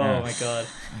 Oh Yeah. my god.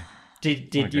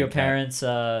 Did great your cat. parents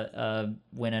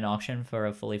win an auction for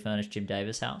a fully furnished Jim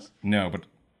Davis house? No, but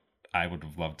I would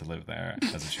have loved to live there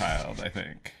as a child. I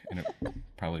think, and it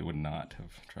probably would not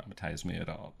have traumatized me at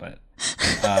all. But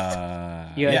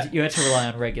You had to rely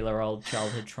on regular old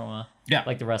childhood trauma, Yeah.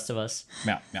 like the rest of us.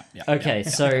 yeah. Okay,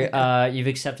 so you've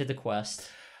accepted the quest.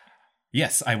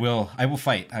 Yes, I will. I will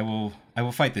fight. I will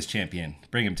fight this champion.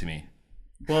 Bring him to me.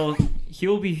 Well,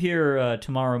 he'll be here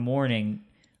tomorrow morning.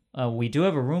 We do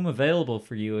have a room available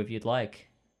for you if you'd like.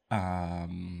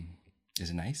 Is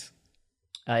it nice?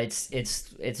 It's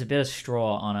a bit of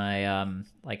straw on a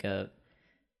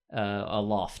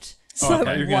loft. So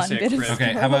okay, you're gonna one say a bit of crit. Okay,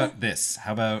 straw. how about this?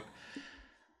 How about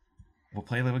we'll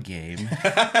play a little game,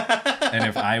 and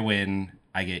if I win,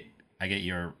 I get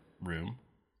your room,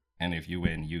 and if you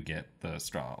win, you get the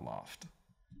straw loft.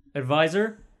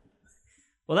 Advisor?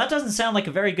 Well, that doesn't sound like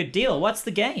a very good deal. What's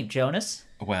the game, Jonas?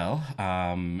 Well,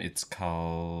 it's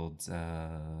called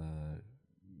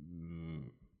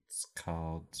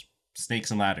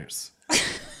Snakes and Ladders.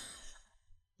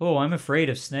 Oh, I'm afraid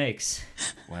of snakes.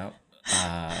 Well,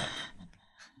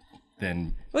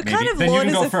 then What maybe, kind of then you lord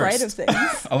can is go afraid first. of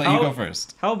things? I'll let you go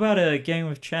first. How about a game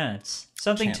of chance?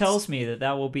 Something Chance. tells me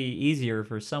that will be easier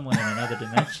for someone in another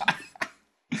dimension.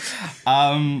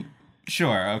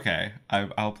 Sure, okay.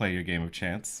 I'll play your game of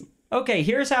chance. Okay,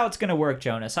 here's how it's gonna work,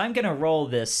 Jonas. I'm gonna roll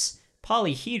this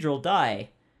polyhedral die.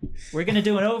 We're gonna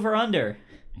do an over-under.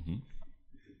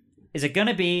 Is it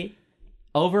gonna be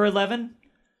over 11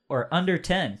 or under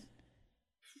 10?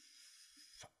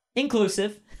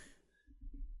 Inclusive.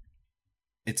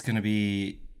 It's gonna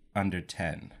be under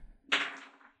 10.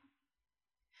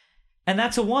 And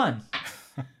that's a 1.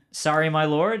 Sorry, my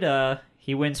lord.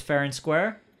 He wins fair and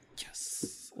square.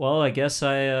 Yes. Well, I guess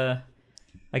I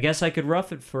could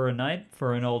rough it for a night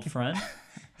for an old friend.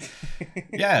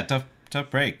 Yeah, tough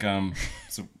break.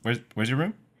 So where's your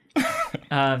room?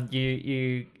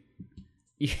 You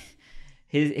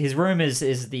his room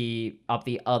is the up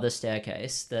the other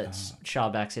staircase that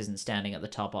Sharbax isn't standing at the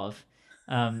top of,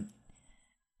 and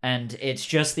it's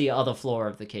just the other floor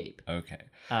of the keep. Okay.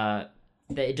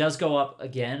 It does go up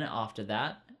again after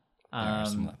that. There are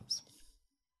some levels.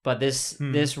 But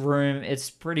this room, it's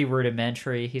pretty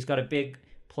rudimentary. He's got a big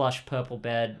plush purple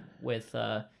bed with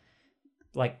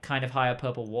like kind of higher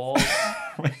purple walls.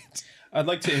 Wait. I'd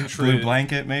like to intrude. Blue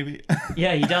blanket, maybe?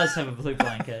 Yeah, he does have a blue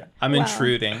blanket. I'm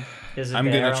intruding. There's a I'm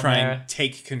bear gonna on try there. and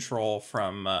take control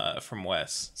from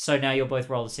Wes. So now you'll both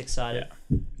roll the 6-sided.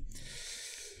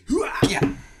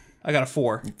 Yeah. I got a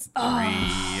 4. 3.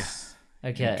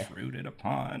 Okay. Intruded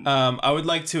upon. I would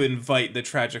like to invite the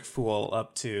tragic fool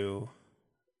up to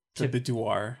the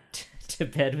boudoir. To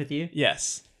bed with you?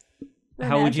 Yes.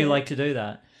 How would you Romantic. like to do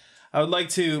that? I would like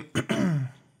to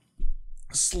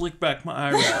slick back my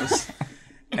eyebrows,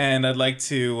 and I'd like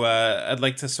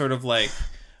to sort of like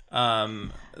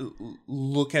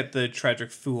look at the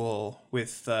tragic fool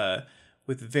with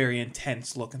very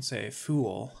intense look and say,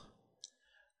 "Fool,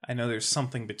 I know there's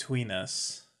something between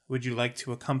us. Would you like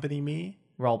to accompany me?"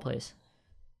 Roll, please.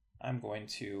 I'm going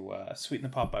to sweeten the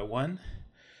pot by 1.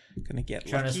 Gonna get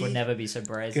Jonas lucky. would never be so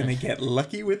brazen. Gonna get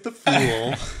lucky with the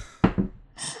fool.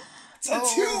 It's a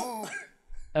 2.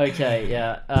 Okay,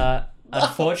 yeah.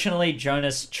 Unfortunately,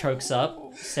 Jonas chokes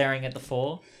up, staring at the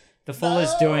fool. The fool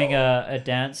is doing a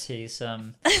dance. He's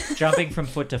jumping from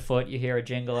foot to foot. You hear a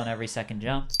jingle on every second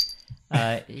jump.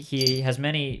 He has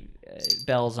many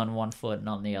bells on one foot and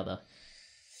on the other.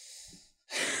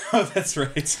 Oh, that's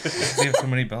right. They have so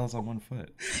many bells on one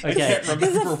foot. Okay, He's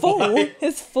a fool.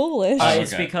 It's foolish.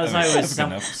 it's Okay. because That I makes was sense.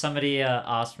 Enough. somebody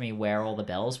asked me where all the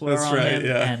bells were That's on right, him,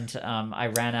 yeah. and I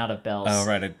ran out of bells Oh,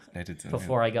 right. I did.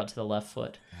 before I got to the left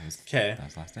foot. Okay. That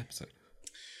was last episode.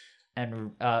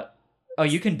 And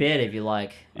you can bid if you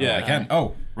like. Yeah, I can.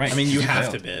 Oh, right. I mean, you have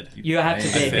failed. to bid. You have to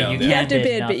I bid, but failed. you You can have to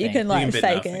bid, but you nothing. can like bid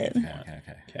fake nothing. it.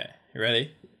 Okay. Okay, you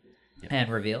ready? And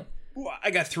reveal. Ooh,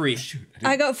 I got 3.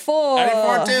 I got 4. I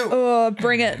got 4 too. Oh,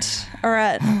 bring it. All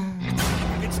right.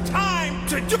 It's time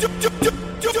to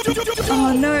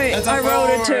Oh no, I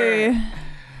rolled a 2.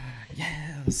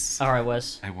 Yes. All right,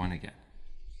 Wes. I won again.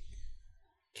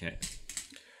 Okay.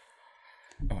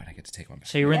 Oh, and I get to take one back.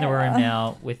 So you're in the room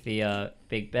now with the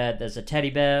big bed. There's a teddy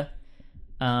bear.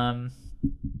 A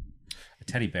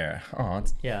teddy bear. Oh,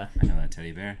 it's, Yeah. I know that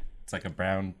teddy bear. It's like a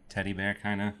brown teddy bear,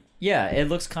 kind of. Yeah, it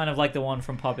looks kind of like the one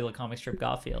from popular comic strip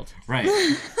Garfield. Right.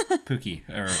 Pookie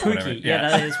or whatever. Pookie. Yeah,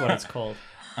 that is what it's called.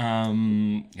 Yeah,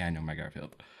 I know my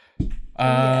Garfield.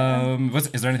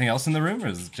 Is there anything else in the room, or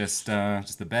is it just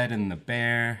the bed and the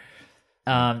bear?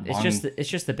 It's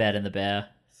just the bed and the bear.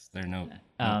 Is there no?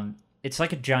 It's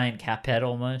like a giant cat bed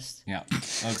almost. Yeah,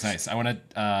 that looks nice. I want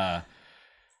to.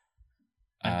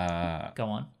 Go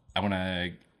on. I want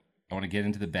to get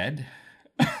into the bed.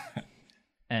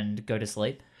 And go to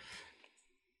sleep.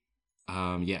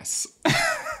 Yes.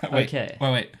 Okay.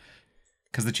 Wait.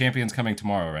 Because the champion's coming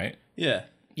tomorrow, right? Yeah.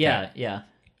 Yeah.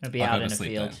 It'll be I'll out go in to a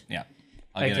sleep field. then. Yeah.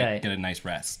 I'll Okay. get a nice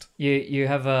rest. You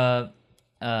have a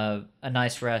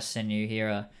nice rest and you hear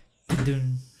a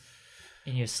dun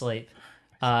in your sleep.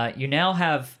 You now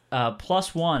have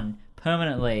 +1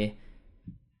 permanently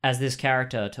as this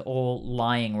character to all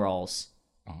lying rolls.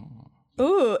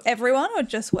 Ooh, everyone or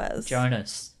just Wes?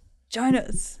 Jonas.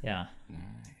 Yeah.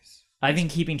 Nice. I've been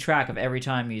keeping track of every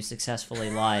time you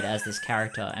successfully lied as this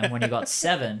character, and when you got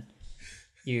 7,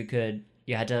 you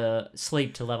had to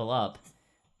sleep to level up,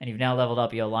 and you've now leveled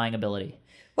up your lying ability.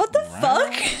 What the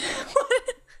fuck?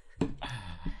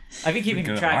 I've been keeping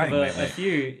Good at track of lying a lately.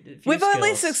 few We've only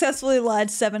skills successfully lied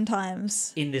 7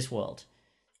 times in this world.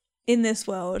 in this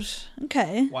world.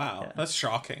 Okay. Wow, that's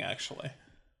shocking, actually.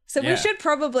 So Yeah. we should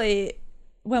probably,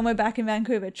 when we're back in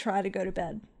Vancouver, try to go to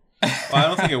bed. Well, I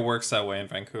don't think it works that way in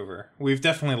Vancouver. We've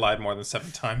definitely lied more than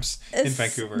 7 times in It's-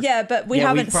 Vancouver. Yeah, but we Yeah,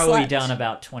 haven't we've probably slept. done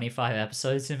about 25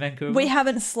 episodes in Vancouver. We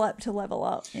haven't slept to level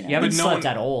up. You know? You haven't But slept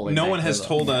at all in no one has Vancouver.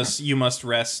 told us you must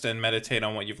rest and meditate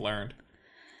on what you've learned.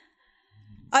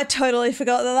 I totally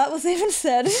forgot that was even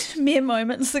said mere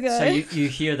moments ago. So you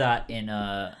hear that in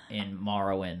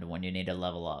Morrowind when you need to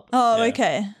level up. Oh, Yeah.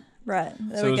 okay. Right.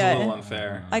 There So it we was a little go.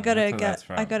 unfair. I gotta That's where get. that's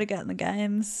from. I gotta get in the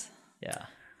games. Yeah.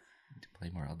 Play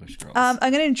more Elder Scrolls. I'm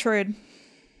gonna intrude.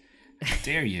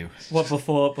 Dare you? What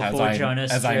before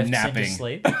Jonas as I'm drifts napping. into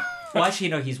sleep? Well, actually,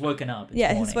 no, he's woken up. It's Yeah,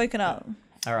 morning. he's woken up.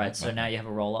 All right, so now you have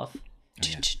a roll off.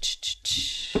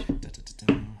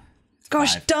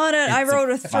 Gosh Five. darn it! I It's a rolled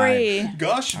a 3.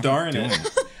 Gosh darn it.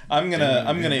 I'm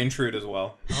gonna intrude as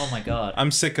well. Oh my god. I'm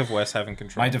sick of Wes having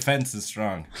control. My defense is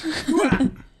strong.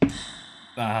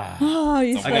 Oh,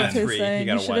 you got spoke too 3. soon. You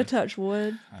got You a should 1. have touched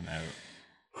wood. I'm out.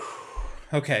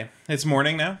 Okay, it's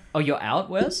morning now. Oh, you're out,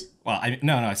 Wes? Well,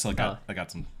 I still got I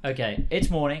got some. Okay, it's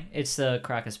morning. It's the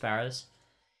Cracker Sparrows.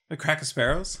 The crack of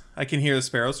sparrows. I can hear the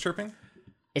sparrows chirping.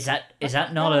 Is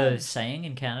that not a saying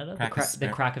in Canada? Crack of The spar-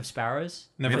 crack of sparrows?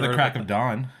 Never Maybe the heard crack of of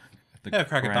dawn. The Yeah,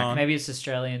 crack of dawn. Maybe it's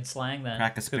Australian slang then.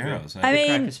 Crack of sparrows. I The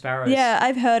crack mean, of sparrows. yeah,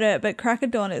 I've heard it, but cracker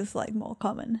dawn is like more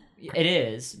common. It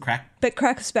is. crack. But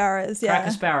cracker sparrows, yeah.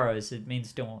 Cracker sparrows, it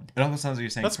means dawn. It almost sounds like you're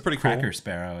saying That's pretty cracker cool.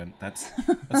 sparrow, and that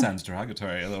sounds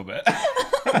derogatory a little bit.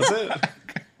 That's it.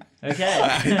 Okay.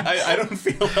 I don't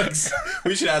feel like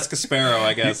we should ask a sparrow.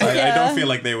 I guess I Yeah. don't feel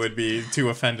like they would be too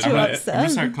offended Too by upset. it. I'm gonna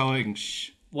start calling.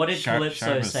 What did Calypso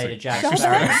Sharp say to is Jack That's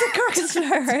Sparrow? a cracker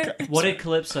sparrow. What did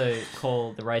Calypso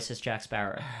call the racist Jack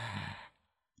Sparrow?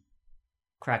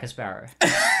 Cracker Sparrow.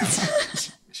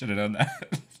 Should have known that.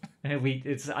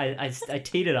 I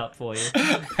teed it up for you.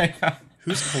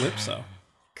 Who's Calypso?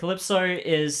 Calypso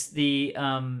is the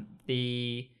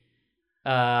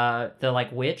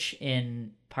like witch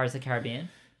in Pirates of the Caribbean.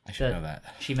 I should know that.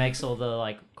 She makes all the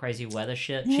like crazy weather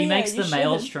shit. Yeah, She makes you the should.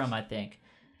 maelstrom, I think,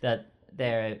 that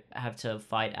they have to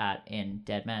fight at in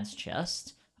Dead Man's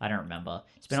Chest. I don't remember.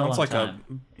 It's been Sounds a long like time.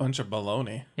 a bunch of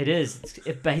baloney. It is.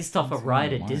 It's based off a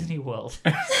ride at wine. Disney World.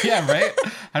 Yeah, right.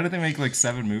 How did they make like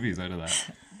 7 movies out of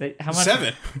that? How much?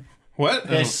 7. What?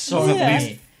 There's so Yeah.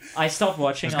 many. I stopped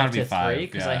watching There's gotta after be 5, 3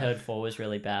 because I yeah. heard 4 was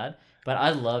really bad. But I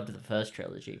loved the first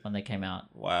trilogy when they came out.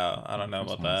 Wow, I don't know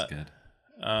about That's that.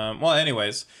 good. Well,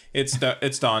 anyways, it's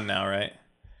dawn now, right?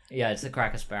 Yeah, it's the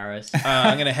Cracker Sparrows.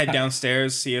 I'm gonna head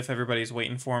downstairs, see if everybody's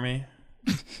waiting for me.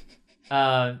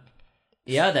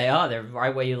 Yeah, they are. They're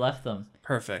right where you left them.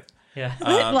 Perfect. Yeah.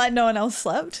 Like no one else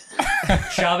slept.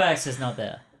 Sharbax is not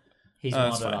there. He's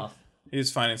that's wandered fine. off. He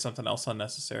was finding something else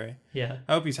unnecessary. Yeah.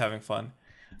 I hope he's having fun.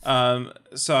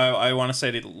 So I want to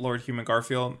say to Lord Human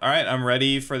Garfield, all right, I'm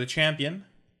ready for the champion.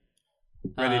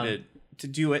 Ready to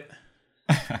do it.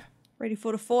 Ready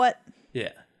for the fort.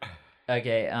 Yeah.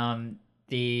 Okay.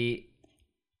 The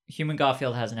human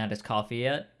Garfield hasn't had his coffee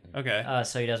yet, Okay.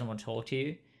 so he doesn't want to talk to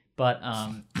you. But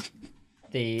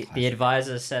the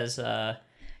advisor says, Oh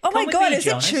Come my with god, me, is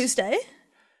Jonas. it Tuesday?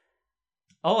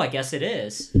 "Oh, I guess it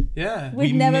is." Yeah.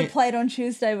 We've never played on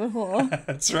Tuesday before.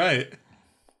 That's right.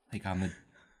 Like on the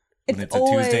It's when it's a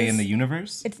always, Tuesday in the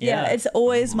universe. Yeah, it's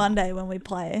always Monday when we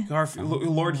play.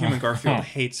 Lord Human Garfield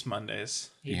hates Mondays.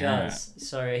 He Yeah. does.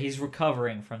 So he's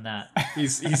recovering from that.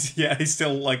 He's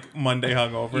still like Monday You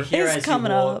hungover. hear It's as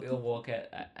coming up. you'll walk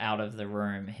out of the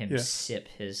room, him sip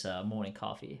his morning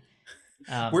coffee.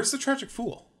 Where's the tragic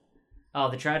fool? Oh,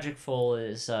 the tragic fool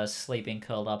is sleeping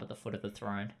curled up at the foot of the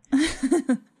throne.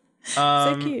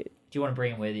 So cute. Do you want to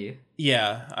bring him with you?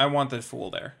 Yeah, I want the fool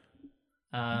there.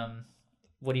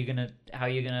 What are you gonna? How are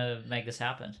you gonna make this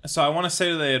happen? So I want to say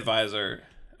to the advisor,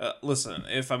 listen,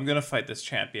 if I'm gonna fight this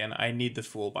champion, I need the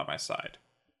fool by my side.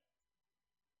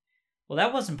 Well,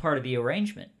 that wasn't part of the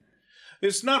arrangement.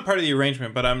 It's not part of the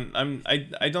arrangement, but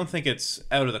I don't think it's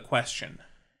out of the question.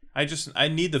 I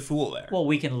need the fool there. Well,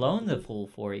 we can loan the fool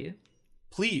for you.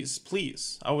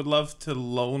 Please, I would love to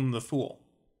loan the fool.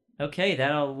 Okay,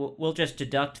 we'll just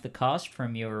deduct the cost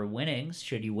from your winnings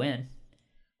should you win.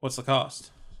 What's the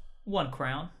cost? 1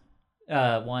 crown.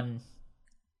 One.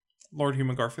 Lord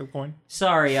Human Garfield coin.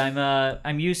 Sorry,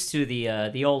 I'm used to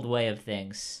the old way of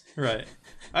things. Right.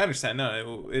 I understand.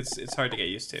 No, it's hard to get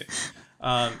used to.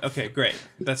 Okay, great.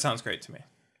 That sounds great to me.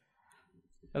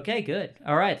 Okay, good.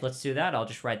 All right, let's do that. I'll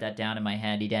just write that down in my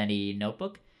handy dandy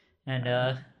notebook,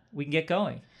 and we can get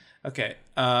going. Okay.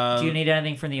 Do you need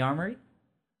anything from the armory?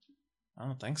 I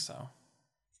don't think so.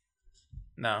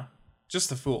 No, just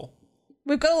the fool.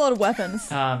 We've got a lot of weapons.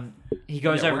 He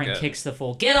goes Yeah, over we're and good. kicks the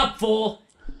fool. Get up, fool!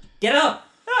 Get up!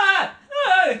 Ah!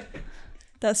 Ah!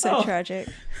 That's so Oh. tragic.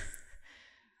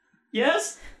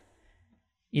 Yes?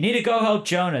 You need to go help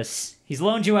Jonas. He's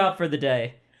loaned you out for the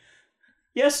day.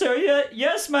 Yes, sir.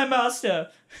 Yes, my master.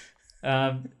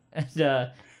 And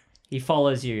he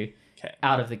follows you Okay.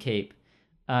 out of the keep.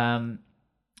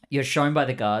 You're shown by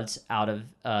the guards out of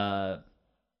the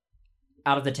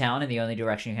town in the only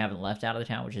direction you haven't left out of the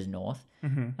town, which is north.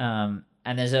 And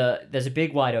there's a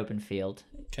big wide open field.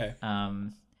 Okay.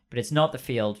 But it's not the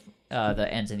field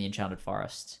that ends in the Enchanted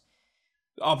Forest.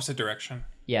 Opposite direction.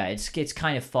 Yeah, it's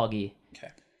kind of foggy.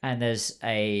 Okay. And there's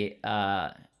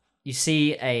you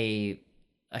see a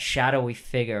shadowy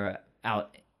figure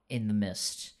out in the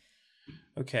mist.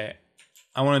 Okay.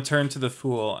 I want to turn to the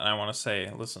fool and I want to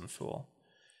say, listen, fool,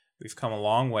 we've come a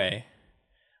long way.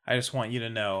 I just want you to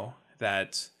know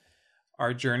that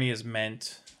our journey has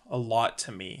meant a lot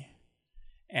to me.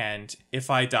 And if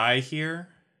I die here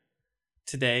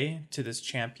today to this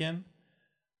champion,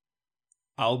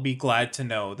 I'll be glad to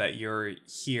know that you're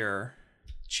here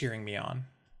cheering me on.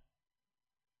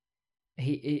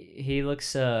 He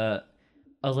looks a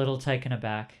little taken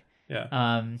aback.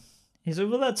 Yeah. He's like,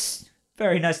 well, that's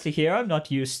very nice to hear. I'm not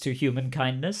used to human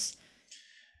kindness.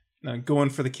 Now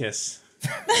going for the kiss.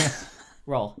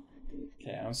 Roll.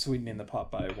 Okay, I'm sweetening the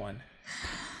pot by 1.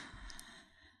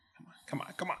 Come on.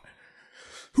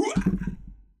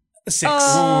 A 6.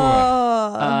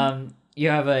 Oh, You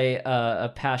have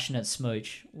a passionate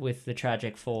smooch with the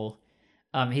tragic fall.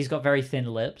 He's got very thin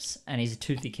lips and he's a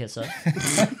toothy kisser.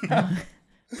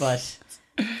 But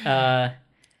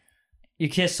you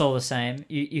kiss all the same.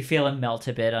 You feel him melt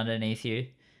a bit underneath you.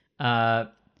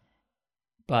 But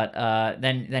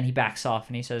then he backs off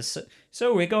and he says,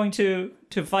 so we're going to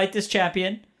fight this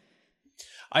champion?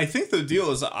 I think the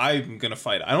deal is I'm going to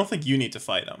fight. I don't think you need to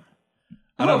fight him.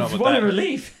 I don't know about what that. a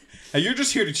relief. Now, you're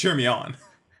just here to cheer me on.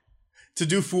 To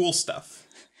do fool stuff.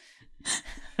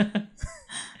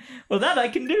 Well, that I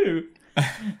can do.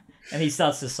 And he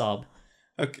starts to sob.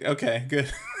 Okay, good.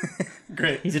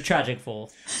 Great. He's a tragic fall.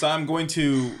 So I'm going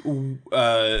to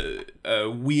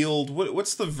wield...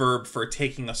 What's the verb for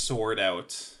taking a sword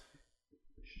out?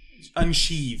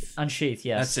 Unsheath. Unsheath,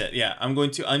 yes. That's it, yeah. I'm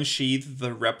going to unsheath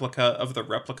the replica of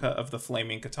the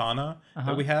flaming katana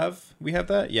that we have. We have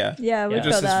that? Yeah. yeah, we've It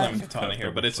just got says that. flaming katana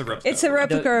here, but it's a replica. It's a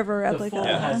replica of a The replica. fall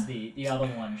has the other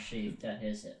one sheathed at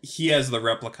his hip. He has the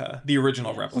replica, the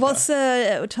original replica. What's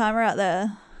the timer out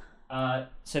there?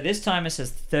 So this timer says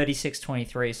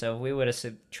 36:23. So if we were to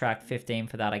subtract 15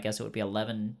 for that, I guess it would be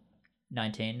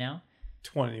 11:19 now.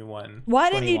 21.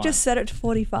 Why didn't you 21. just set it to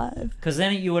 45? Because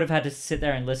then you would have had to sit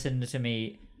there and listen to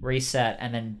me reset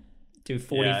and then do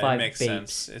 45 Yeah, it makes beeps.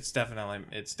 sense. It's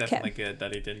definitely good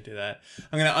that he didn't do that.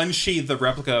 I'm gonna unsheath the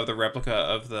replica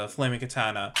of the flaming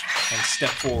katana and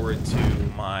step forward to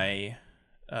my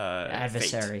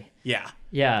Adversary. fate. Yeah.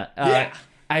 Yeah. Yeah.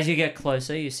 As you get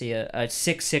closer, you see a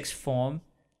 6'6" form.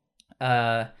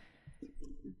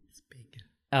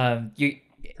 You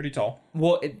Pretty tall.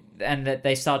 and that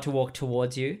they start to walk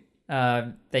towards you.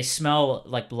 They smell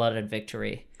like blood and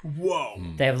victory. Whoa.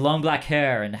 They have long black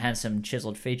hair and handsome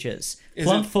chiseled features. Is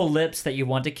Plump, it- full lips that you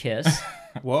want to kiss.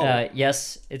 Whoa.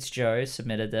 Yes, it's Joe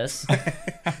submitted this.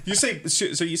 You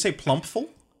say plumpful?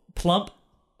 Plump,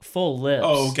 full lips.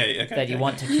 Oh, okay. That you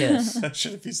want to kiss. I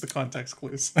should have used the context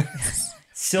clues.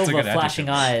 Silver good flashing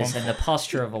adjective. eyes and the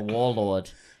posture of a warlord.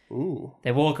 Ooh.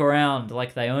 They walk around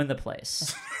like they own the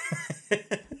place.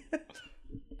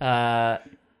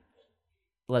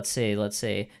 Let's see.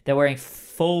 They're wearing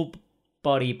full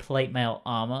body plate mail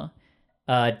armor,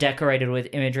 decorated with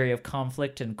imagery of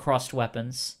conflict and crossed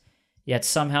weapons. Yet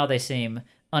somehow they seem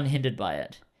unhindered by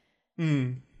it.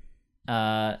 They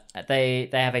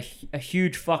have a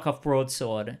huge fuck off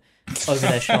broadsword over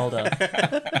their shoulder.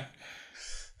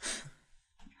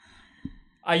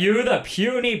 Are you the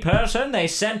puny person they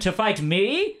sent to fight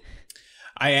me?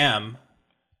 I am.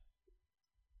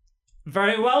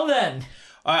 Very well then.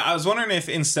 I was wondering if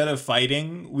instead of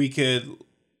fighting, we could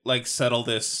settle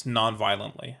this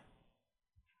non-violently.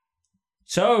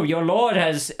 So your lord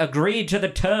has agreed to the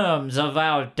terms of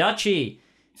our duchy.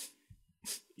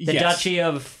 The Yes. duchy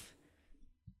of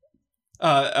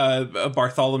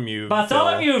Bartholomew.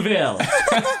 Bartholomewville.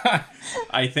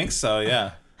 I think so,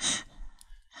 yeah.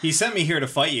 He sent me here to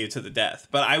fight you to the death,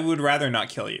 but I would rather not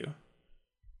kill you.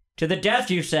 To the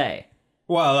death, you say?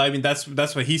 Well, I mean that's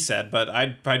what he said, but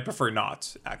I'd prefer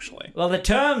not, actually. Well, the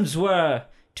terms were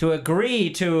to agree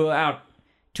to our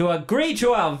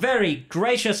very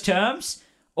gracious terms,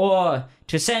 or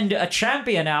to send a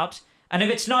champion out. And if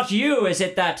it's not you, is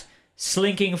it that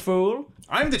slinking fool?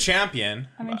 I'm the champion.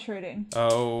 I'm intruding.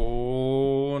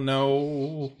 Oh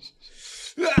no.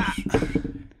 Ah!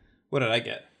 What did I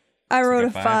get? I rolled a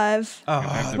like a 5.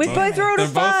 Oh, We both rolled a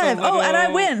They're both a 5. Oh, and I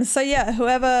little- win. So yeah,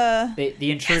 whoever.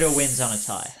 The intruder wins on a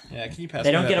tie. yeah, can you pass They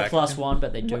me don't that get a back? +1,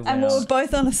 but they do win. And we were on-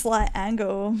 both on a slight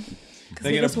angle. Because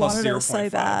They we get a just plus wanted it so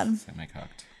 0.5. bad.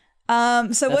 Semi-cocked.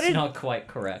 So That's not quite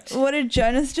correct. what did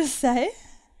Jonas just say?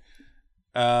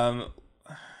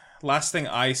 Last thing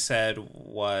I said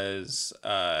was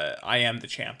I am the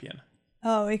champion.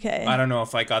 Oh, okay. I don't know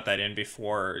if I got that in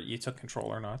before you took control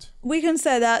or not. We can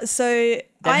say that. So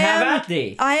I have am. at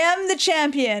thee. I am the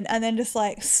champion, and then just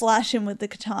slash him with the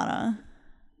katana.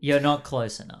 You're not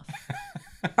close enough.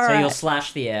 All So right. you'll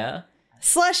slash the air.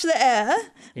 Slash the air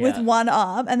with Yeah. one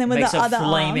arm, and then with Makes the a other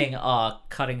flaming arm, arc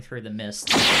cutting through the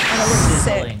mist. and it looks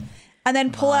sick. Sizzling. And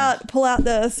then pull out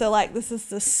the this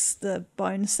is the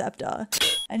bone scepter,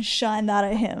 and shine that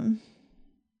at him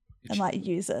and like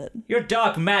use it. Your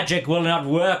dark magic will not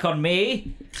work on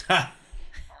me.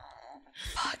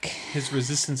 Fuck. His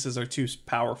resistances are too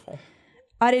powerful.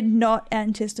 I did not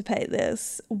anticipate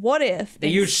this. What if The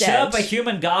instead... usurper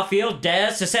human Garfield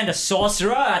dares to send a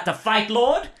sorcerer at the Fight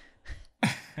Lord?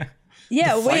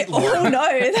 Yeah, we Fight Lord. all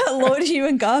know that Lord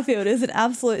Human Garfield is an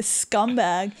absolute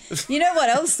scumbag. You know what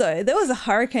else though? There was a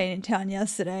hurricane in town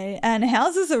yesterday and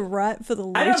houses are ripe for the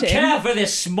looting. I don't care for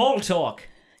this small talk.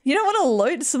 You don't want to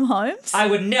loot some homes? I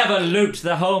would never loot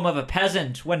the home of a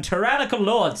peasant when tyrannical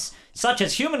lords, such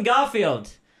as human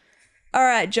Garfield... All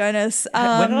right, Jonas.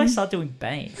 when did I start doing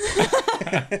Bane?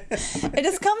 It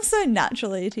just comes so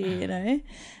naturally to you, you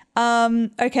know?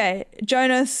 Okay,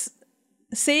 Jonas,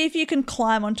 see if you can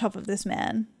climb on top of this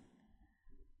man.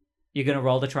 You're going to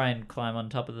roll to try and climb on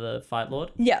top of the Fight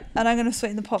Lord? Yeah, and I'm going to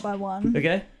sweeten the pot by 1.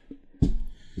 Okay.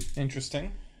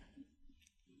 Interesting.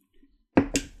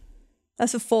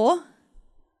 That's a 4.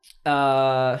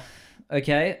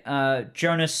 Okay.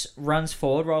 Jonas runs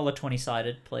forward. Roll a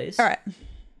 20-sided, please. All right.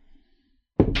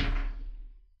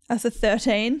 That's a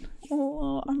 13.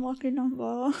 Oh, unlucky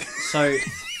number. So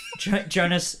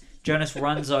Jonas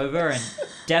runs over and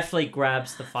deftly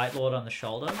grabs the Fight Lord on the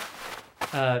shoulder.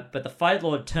 But the Fight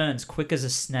Lord turns quick as a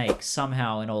snake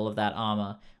somehow in all of that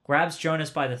armor, grabs Jonas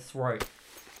by the throat,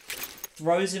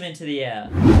 throws him into the air,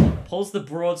 pulls the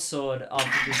broadsword off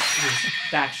his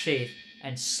back sheath,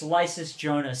 and slices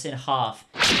Jonas in half,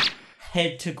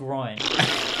 head to groin.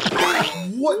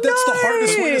 What? That's the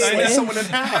hardest way to Nice. slice someone in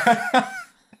half.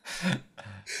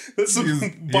 That's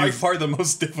by far the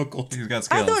most difficult. He's got I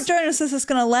skills. thought Jonas was just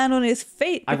going to land on his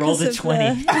feet. I rolled because a of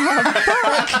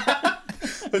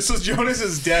 20. So Jonas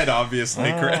is dead, obviously,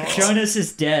 correct? Jonas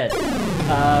is dead.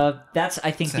 That's,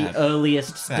 I think, Sad. the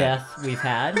earliest Sad. death we've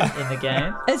had in the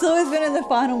game. It's always been in the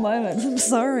final moments. I'm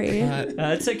sorry.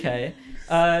 It's okay.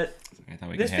 I thought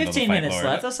we could There's handle the 15 Fight minutes Lord.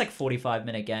 left. That's like a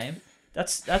 45-minute game.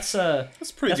 That's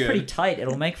pretty good. pretty tight.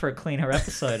 It'll make for a cleaner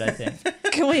episode, I think.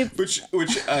 Can we? Which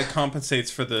compensates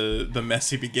for the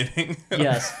messy beginning.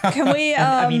 Yes. Can we?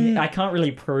 I mean, I can't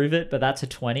really prove it, but that's a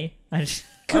 20.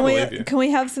 Can believe you. we? Can we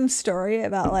have some story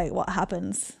about like what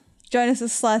happens? Jonas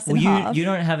is sliced in Well, half. you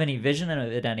don't have any vision of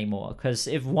it anymore, because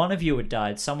if one of you had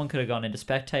died, someone could have gone into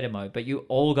spectator mode, but you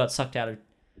all got sucked out of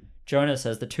Jonas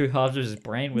as the two halves of his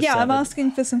brain was Yeah, I'm severed.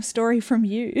 asking for some story from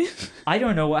you. I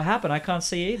don't know what happened. I can't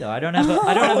see either. I don't have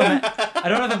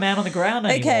a man on the ground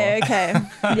anymore. Okay.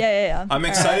 Yeah. I'm All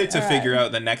excited right, to all figure right.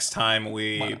 out the next time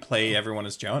we play everyone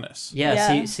as Jonas. Yeah,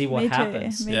 Yeah, see what me too,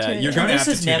 happens. me Yeah, too. you're gonna Jonas have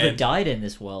to has tune never in. died in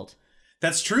this world.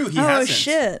 That's true. He Oh hasn't.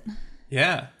 shit!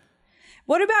 Yeah.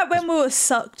 What about when we were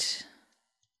sucked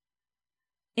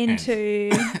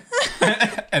into?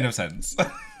 End of sentence.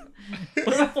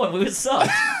 What about when we were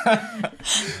sucked?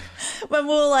 When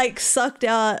we were like sucked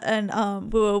out and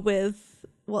we were with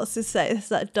what's this say? It's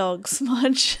that dog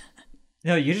Smudge.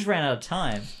 No, you just ran out of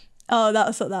time. Oh,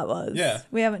 that's what that was. Yeah.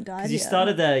 We haven't died Because you yet.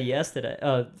 started there yesterday.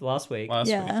 Last week. Last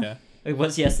Yeah. week, yeah. It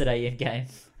was yesterday in game.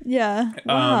 Yeah.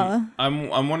 Wow.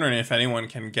 I'm wondering if anyone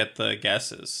can get the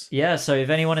guesses. Yeah, so if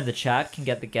anyone in the chat can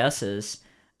get the guesses.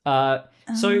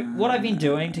 So what I've been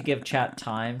doing to give chat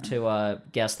time to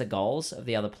guess the goals of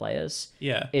the other players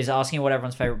Yeah. is asking what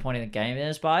everyone's favorite point in the game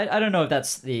is, but I don't know if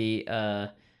that's the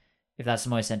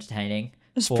most entertaining.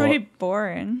 It's for- pretty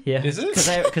boring. Yeah. Is it?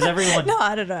 Because everyone No,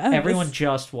 I don't know. everyone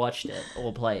just watched it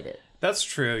or played it. That's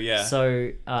true, yeah.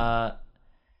 So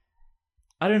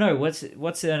I don't know.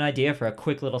 What's an idea for a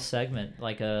quick little segment,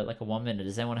 like a 1 minute?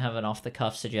 Does anyone have an off the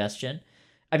cuff suggestion?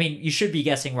 I mean, you should be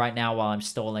guessing right now while I'm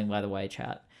stalling. By the way,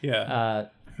 chat. Yeah.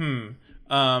 No.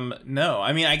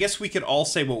 I mean, I guess we could all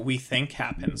say what we think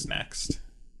happens next.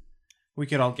 We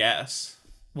could all guess.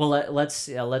 Well, let's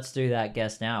do that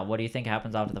guess now. What do you think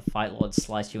happens after the Fight Lord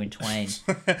slice you in twain?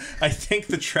 I think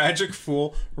the tragic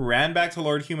fool ran back to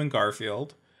Lord Human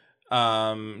Garfield,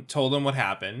 told him what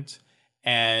happened,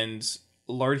 and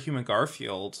Lord Human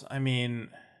Garfield, I mean,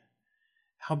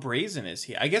 how brazen is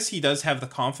he? I guess he does have the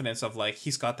confidence of, like,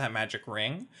 he's got that magic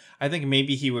ring. I think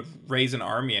maybe he would raise an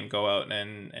army and go out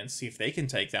and see if they can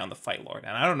take down the Fight Lord,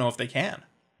 and I don't know if they can.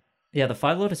 Yeah, the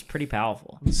Fight Lord is pretty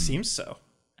powerful. It seems so.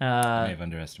 I may have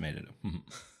underestimated him.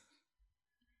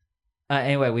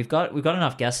 Anyway, we've got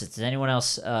enough guesses. Does anyone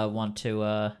else want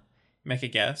to Make a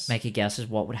guess. make a guess as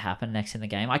what would happen next in the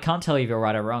game? I can't tell you if you're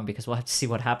right or wrong because we'll have to see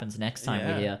what happens next time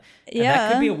Yeah. we're here. And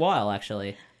that could be a while,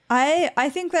 actually. I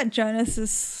think that Jonas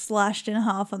is slashed in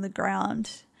half on the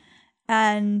ground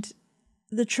and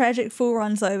the tragic fool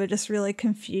runs over just really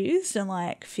confused and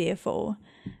like fearful.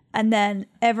 And then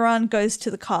everyone goes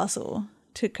to the castle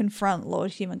to confront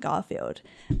Lord Human Garfield.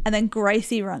 And then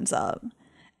Gracie runs up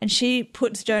and she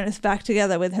puts Jonas back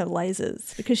together with her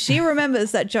lasers because she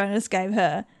remembers that Jonas gave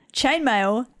her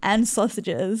chainmail and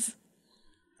sausages.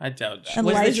 I doubt that. And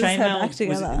Was the lasers her chainmail? back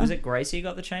together. Was it Gracie who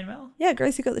got the chainmail? Yeah,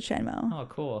 Gracie got the chainmail. Oh,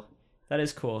 cool. That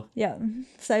is cool. Yeah,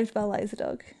 saved by Laser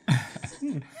Dog.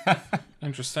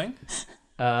 Interesting.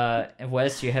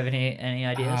 Wes, do you have any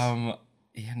ideas?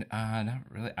 Not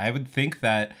really. I would think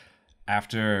that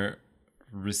after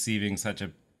receiving such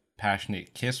a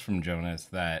passionate kiss from Jonas,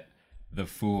 that the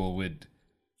fool would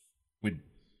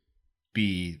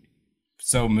be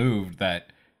so moved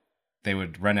that they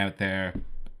would run out there.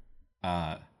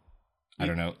 I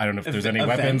don't know if there's any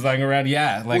weapons lying around.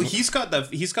 Yeah, like Well, he's got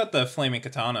the flaming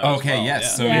katana. okay, as well. yes. Yeah.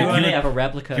 So Yeah. You he only would, have a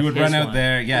replica. he would of run his out one.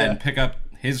 there, Yeah. and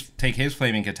take his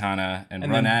flaming katana and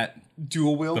And run then at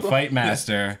dual wield the them. fight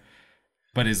master,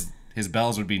 but his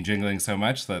bells would be jingling so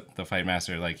much that the fight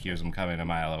master like hears him coming a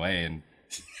mile away, and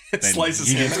It then slices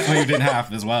he him. gets cleaved in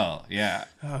half as well. Yeah,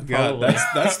 Oh god, Probably.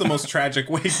 that's the most tragic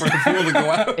way for the fool to go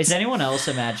out. Is anyone else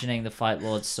imagining the Fight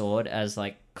Lord's sword as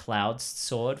like Cloud's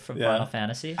sword from Yeah. Final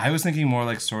Fantasy? I was thinking more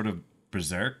like sort of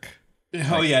Berserk.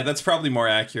 Oh yeah, that's probably more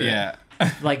accurate. Yeah,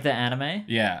 Like the anime?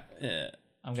 yeah. Yeah.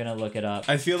 I'm gonna look it up.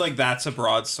 I feel like that's a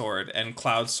broadsword, and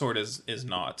Cloud's sword is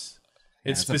not.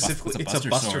 It's it's a specifically Buster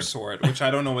Buster sword, which I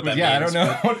don't know what that Yeah, I means. don't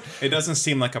know. but It doesn't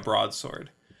seem like a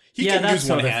broadsword. He Yeah, can that use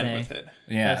one sort of hand thing. with it.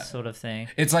 Yeah, That sort of thing.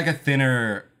 it's like a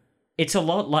thinner. It's a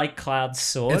lot like Cloud's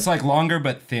sword. It's like longer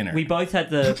but thinner. we both had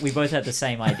the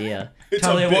same idea. It's a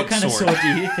Talia, what big kind sword. of sword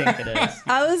do you think it is?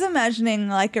 I was imagining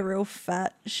like a real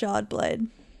fat shard blade.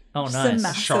 Oh, Just a nice.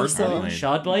 massive Shard sword. blade.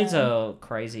 Shard blades are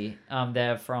crazy.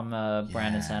 They're from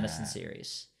Brandon Sanderson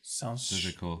series. Sounds Those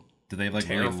are cool. Do they have like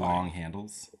really Terrifying. long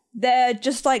handles? They're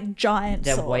just like giant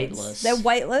They're swords. weightless. They're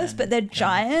weightless, but they're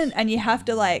giant, and you have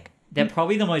to like They're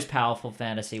probably the most powerful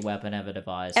fantasy weapon ever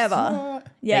devised. ever.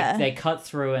 They, Yeah. they cut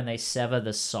through and they sever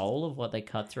the soul of what they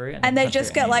cut through, and they cut just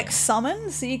through get like anything.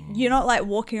 summoned, so you're not like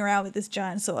walking around with this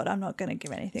giant sword. I'm not going to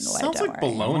give anything away. sounds don't like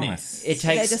worry. baloney. Nice. It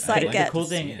takes. just, like, the get- cool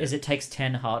thing is it takes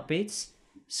 10 heartbeats.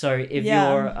 So if Yeah.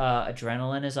 your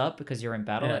adrenaline is up because you're in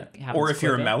battle, Yeah. it happens Or if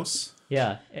you're a quicker. mouse.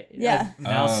 Yeah. Yeah.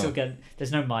 Mouse Oh. still get.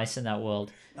 There's no mice in that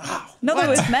world. Not that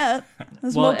we've met.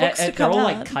 There's Well, more books to they're come all out.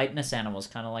 like chitinous animals,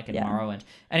 kind of like in Yeah. Morrowind.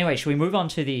 Anyway, should we move on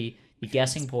to the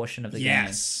guessing portion of the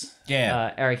Yes. game?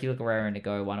 Yeah. Eric, you look raring to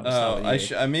go. Why don't we start Oh,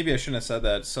 with you? maybe I shouldn't have said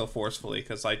that so forcefully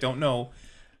because I don't know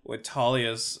what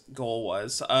Talia's goal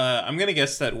was. I'm gonna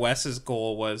guess that Wes's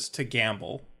goal was to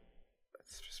gamble.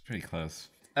 It's pretty close.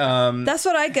 That's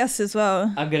what I guess as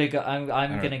well. I'm gonna go. I'm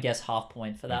gonna guess half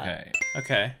point for that. Okay.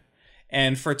 Okay,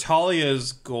 and for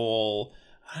Talia's goal,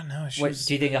 I don't know. She Wait, was...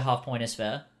 do you think a half point is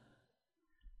fair?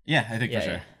 Yeah, I think Yeah, for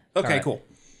sure. yeah. Okay, Alright. cool.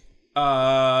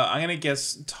 I'm gonna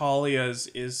guess Talia's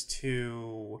is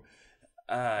to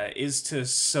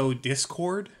sow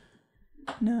discord.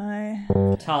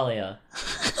 No. Talia,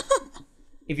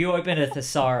 if you open a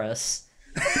thesaurus,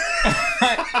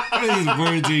 What are these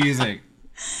words you're using?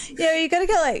 Yeah, you gotta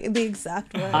get like the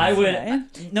exact word. I would. right? No,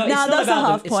 it's No, not that's a about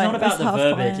half the. It's point. not about That's the half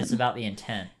verbiage. point. It's about the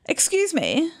intent. Excuse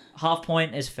me. Half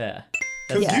point is fair.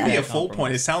 Could Yeah. give me a fair full point. It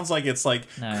compromise. sounds like it's like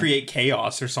No. create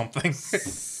chaos or something.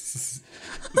 So,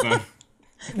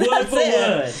 Word for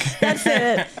word. That's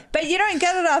it. But you don't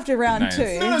get it after round Nice.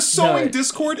 two. No, sowing No.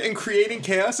 discord and creating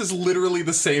chaos is literally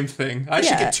the same thing. I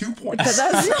should Yeah, get 2 points. But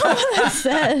that's not what I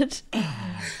said.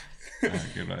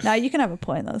 good one. No, you can have a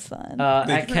point. That's fine. At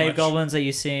Thank you very Cave much. Goblins, are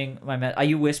you seeing my? Are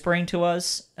you whispering to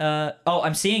us?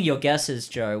 I'm seeing your guesses,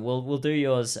 Joe. We'll do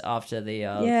yours after the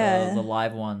Yeah. the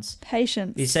live ones.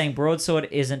 Patience. He's saying broadsword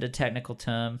isn't a technical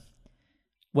term.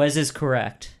 Wes is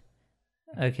correct.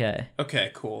 Okay. Okay,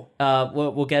 cool.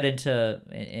 We'll get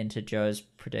into Joe's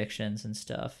predictions and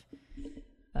stuff.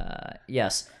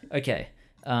 Yes. Okay.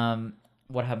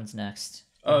 What happens next?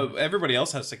 Everybody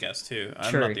else has to guess too.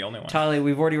 I'm not the only one. Tyler,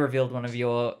 we've already revealed one of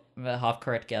your half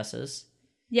correct guesses.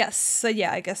 Yes. So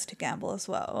yeah, I guessed to gamble as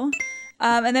well.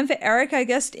 And then for Eric, I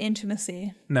guessed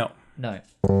intimacy. No. No,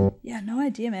 Yeah, no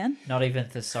idea, man. not even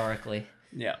thesaurically.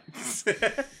 Yeah.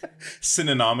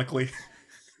 Synonymically.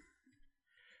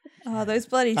 Oh, those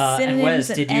bloody And synonyms Wes,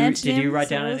 and did you antonyms write are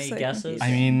down all any so guesses? confusing.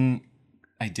 I mean,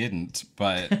 I didn't,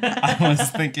 but I was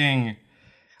thinking.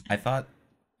 I thought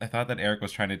that Eric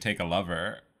was trying to take a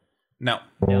lover. No.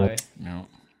 No. No.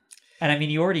 And I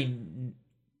mean, you already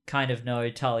kind of know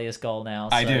Talia's goal now.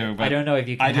 So I do, but I don't know if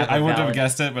you can. I wouldn't have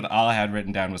guessed it, but all I had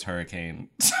written down was hurricane.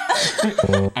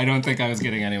 I don't think I was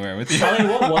getting anywhere with you. Talia,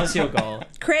 what was your goal?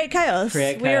 Create chaos.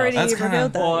 Create We chaos. already That's kinda-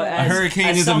 revealed that. Or yeah. A hurricane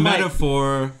as is a some might-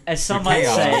 metaphor. As some for might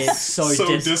chaos. say, so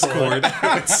So discord. discord.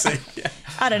 I would say. Yeah.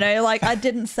 I don't know. Like I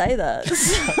didn't say that.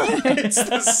 It's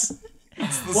this.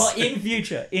 Well, in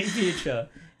future,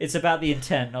 It's about the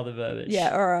intent, not the verbiage. Yeah,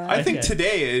 all right. I think Okay.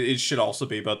 today it should also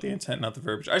be about the intent, not the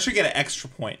verbiage. I should get an extra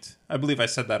point. I believe I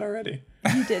said that already.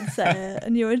 You did say it,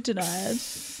 and you were denied.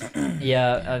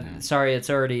 Yeah. Sorry, it's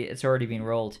already been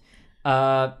rolled.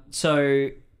 So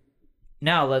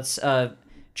now let's.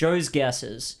 Joe's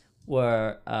guesses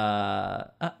were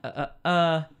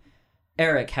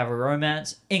Eric, have a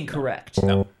romance. Incorrect.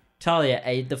 No. Talia,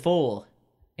 aid the fool.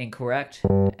 Incorrect.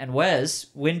 And Wes,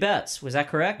 win bets. Was that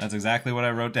correct? That's exactly what I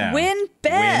wrote down. Win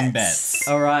bets. Win bets.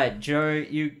 All right, Joe,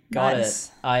 you got Nice.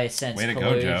 it. I sense Way to go,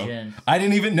 collusion. Joe. I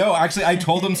didn't even know. Actually, I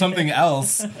told him something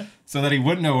else so that he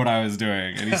wouldn't know what I was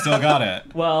doing, and he still got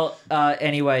it. Well,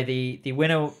 anyway, the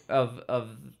winner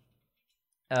of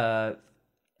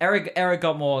Eric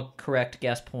got more correct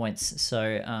guess points.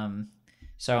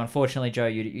 So unfortunately, Joe,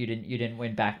 you didn't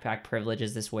win backpack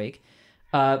privileges this week.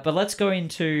 But let's go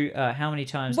into how many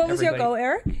times. What was your everybody- goal,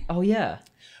 Eric? Oh yeah.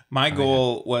 My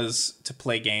goal was to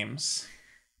play games.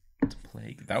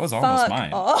 Plague. That was almost Fuck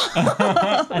mine.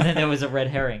 off. And then there was a red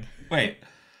herring. Wait.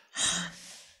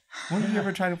 When did you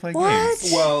ever try to play What?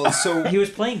 games? Well, so He was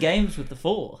playing games with the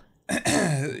fool.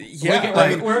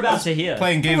 yeah, We're about to hear.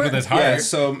 Playing games with his heart. yeah.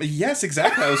 So yes,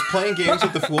 exactly. I was playing games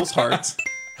with the fool's heart.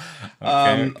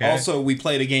 Okay. Also, we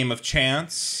played a game of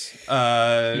chance.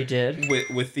 You did?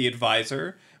 with the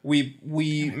advisor. We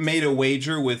made a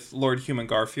wager with Lord Human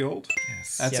Garfield.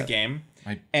 Yes. That's Yeah. a game.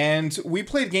 I- And we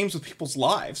played games with people's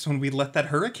lives when we let that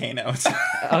hurricane out.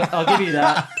 I'll give you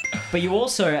that. But you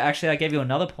also actually, I gave you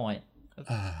another point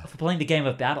for playing the game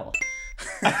of battle.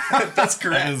 That's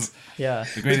correct. That is Yeah.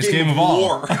 the greatest game of all.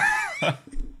 war.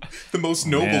 The most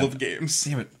noble man. of games.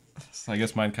 Damn it. So I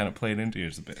guess mine kind of played into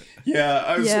yours a bit.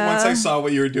 Yeah, Yeah. once I saw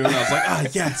what you were doing, I was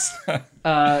like, yes.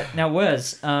 Now,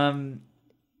 Wes,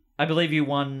 I believe you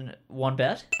won one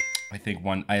bet. I think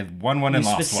I won one You and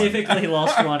lost one. specifically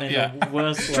lost one in Yeah. the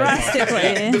worst way.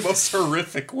 Drastically. The most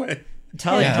horrific way.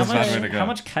 Talia, Yeah, how that's one way to go.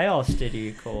 much chaos did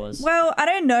you cause? Well, I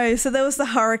don't know. So there was the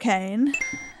hurricane,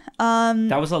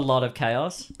 That was a lot of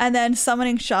chaos. and then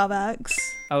summoning Sharvax.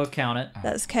 I would count it.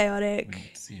 That's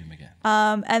chaotic. See him again.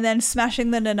 And then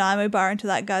smashing the Nanaimo bar into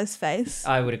that guy's face.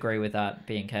 I would agree with that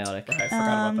being chaotic. I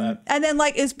forgot about that. And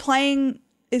then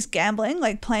is gambling,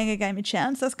 like playing a game of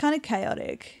chance. That's kind of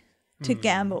chaotic to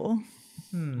gamble.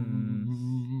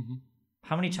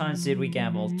 How many times did we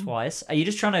gamble? Twice. Are you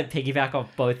just trying to piggyback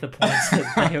off both the points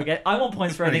that they'll get? I want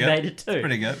points for Pretty anything good. they did too.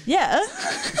 Pretty good. Yeah.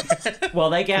 Well,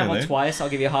 they gambled Really? twice. I'll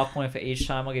give you a half point for each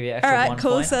time. I'll give you an All extra right. one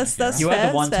Cool. point. So that's You fair.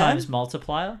 had the one that's fair. times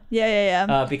multiplier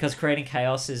Yeah. because creating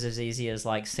chaos is as easy as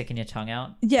like sticking your tongue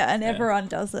out. Yeah, and everyone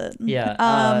does it. Yeah,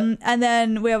 And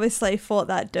then we obviously fought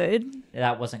that dude.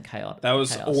 That wasn't chaotic. That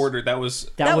was chaos. ordered. That was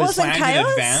That was wasn't planned in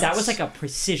chaos? advance. That was like a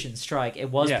precision strike.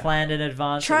 It was Yeah. planned in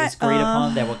advance. Try- it was agreed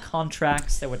upon. There were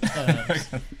contracts. There were terms.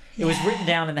 It was written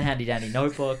down in the handy dandy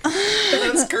notebook.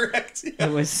 That's correct. Yeah.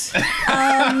 It was.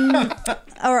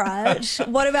 All right.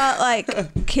 What about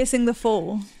like kissing the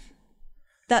fool?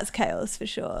 That's chaos for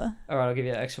sure. All right, I'll give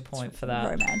you an extra point for that.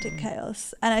 Romantic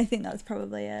chaos. And I think that's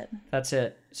probably it. That's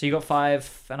it. So you got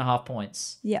 5.5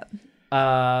 points. Yep.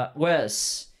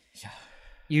 Wes,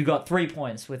 you got 3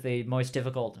 points with the most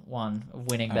difficult one of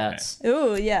winning bets.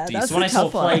 Ooh, yeah, that's So when a I saw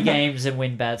tough play one. games and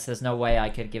win bets, there's no way I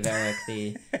could give Eric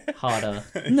the harder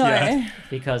No. Yeah.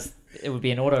 because it would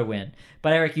be an auto win.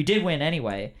 But Eric, you did win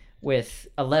anyway with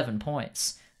 11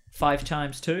 points. 5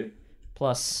 times 2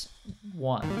 plus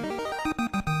 1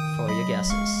 for your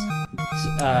guesses.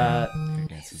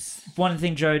 One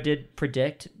thing Joe did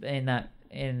predict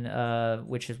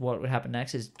which is what would happen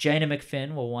next, is Jaina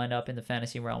McFinn will wind up in the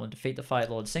fantasy realm and defeat the Fight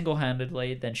Lord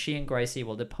single-handedly. Then she and Gracie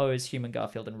will depose Human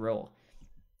Garfield and rule.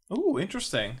 Ooh,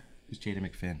 interesting. Who's Jada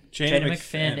McFinn? Jaina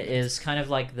McFinn is kind of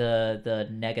like the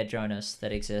Nega Jonas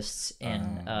that exists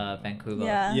in Vancouver.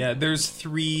 Yeah. Yeah, there's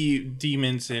 3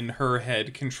 demons in her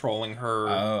head controlling her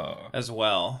Oh. as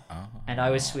well. And I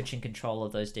was switching control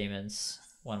of those demons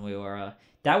when we were...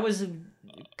 that was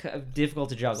difficult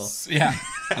to juggle. Yeah.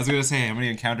 I was going to say, how many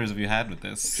encounters have you had with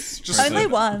this? Just Only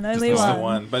one. Only the Just the one.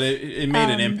 one, but it made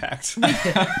an impact.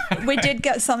 We did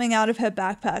get something out of her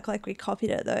backpack, like we copied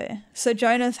it though. So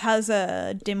Jonas has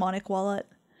a demonic wallet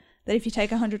that if you take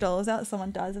 $100 out,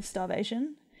 someone dies of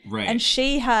starvation. Right. And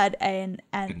she had an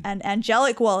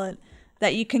angelic wallet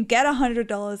that you can get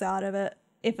 $100 out of it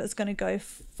if it's going to go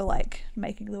for like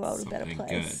making the world a better Something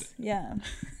place. good. Yeah.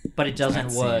 But it doesn't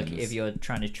That work seems- if you're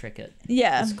trying to trick it.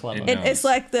 Yeah. It's clever. It's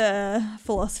like the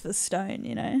Philosopher's Stone,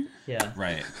 you know? Yeah.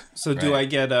 Right. So do Right.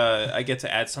 I get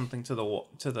to add something to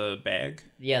the bag?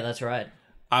 Yeah, that's right.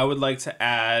 I would like to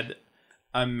add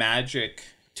a magic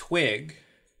twig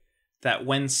that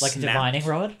when Like a snapped, divining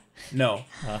rod? no,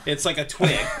 it's like a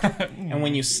twig, and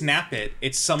when you snap it,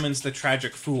 it summons the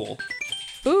tragic fool.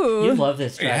 Ooh. You love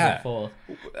this Yeah. Tragic Fool.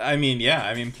 I mean, yeah,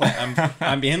 I mean,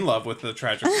 I'm in love with the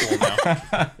tragic fool now.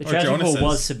 The Or Tragic Jonas Fool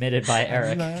was is. submitted by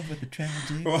Eric. Love with the tragic.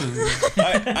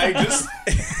 I just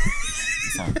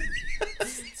Song.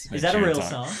 Is that a real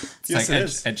song? It's Yes, like it Ed,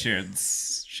 is. Ed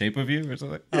Sheeran's "Shape of You" or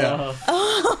something. yeah.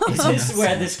 Is this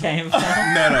where this came from?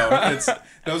 No,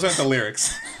 those aren't the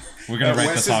lyrics. We're gonna write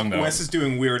the Wes song is, though. Wes is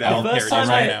doing Weird Al The first parodies time,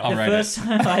 right I, now. I'll the write first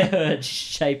time I heard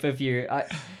 "Shape of You,"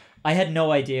 I had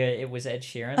no idea it was Ed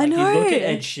Sheeran. Like, know. you look at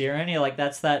Ed Sheeran, you're like,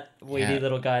 that's that weedy Yeah.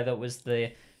 little guy that was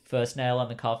the first nail in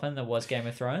the coffin that was Game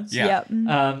of Thrones. Yeah.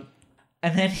 Yep.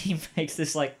 And then he makes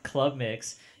this like club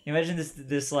mix. Imagine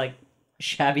this like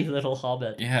shabby little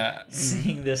hobbit Yeah,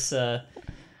 singing this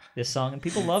this song, and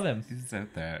people love him. he's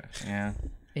out there. Yeah,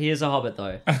 He is a hobbit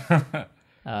though.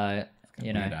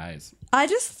 You weird know, eyes. I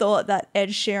just thought that Ed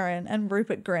Sheeran and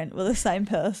Rupert Grint were the same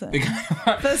person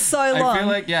for so long. I feel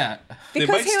like They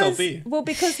might he still was, be. Well,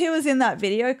 because he was in that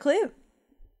video clip,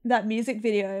 that music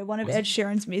video, one of Ed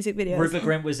Sheeran's music videos. Rupert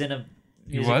Grint was in a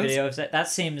music was? video. Of that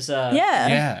seems Yeah.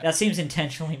 yeah. that seems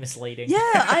intentionally misleading. Yeah,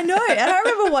 I know. And I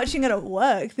remember watching it at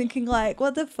work thinking like,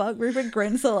 what the fuck? Rupert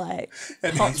Grint's a like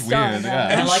pop That's star weird. now. Yeah.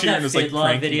 And I like Sheeran that is, like, Fiddler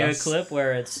pranking video us. clip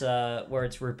where it's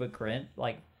Rupert Grint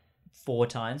like 4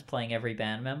 times playing every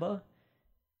band member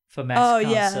for Max Oh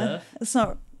Can't yeah, Surf. it's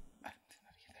not.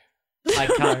 I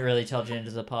can't really tell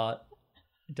genders apart.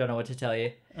 Don't know what to tell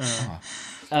you. Oh,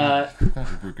 Uh,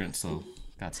 Rupert Grint still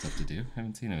got stuff to do.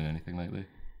 Haven't seen him in anything lately.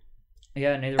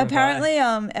 yeah, neither. have I. Apparently,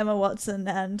 Emma Watson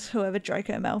and whoever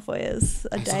Draco Malfoy is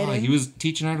are dating. He was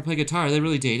teaching her how to play guitar. Are they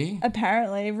really dating?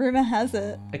 Apparently, rumor has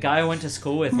it. a guy I went to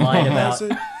school with lied about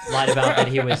that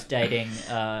he was dating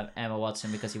Emma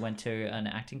Watson because he went to an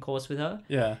acting course with her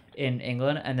Yeah. in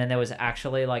England, and then there was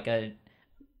actually like a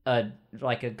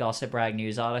gossip rag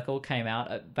news article came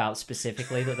out about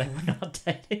specifically that they were not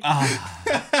dating.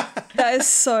 That is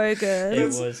so good. It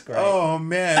was great. Oh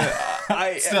man,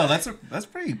 I Still, that's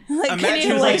pretty. Like, can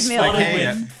Imagine, you like, leave me Spotted alone?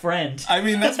 yeah. with friend. I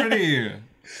mean, that's pretty.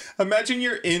 imagine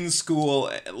you're in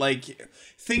school, like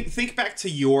think back to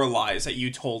your lies that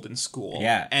you told in school.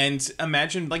 Yeah. And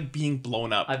imagine like being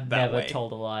blown up I've that never way.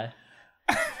 told a lie.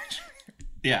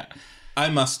 Yeah. I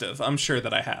must have. I'm sure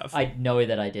that I have. I know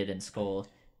that I did in school.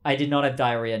 I did not have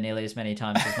diarrhea nearly as many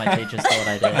times as my teachers thought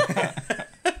I did.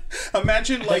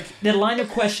 Imagine like The line of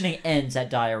questioning ends at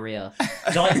diarrhea.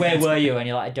 They're like, where were you? And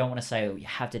you're like, I don't want to say it. You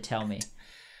have to tell me.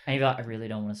 And you're like, I really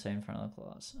don't want to say it in front of the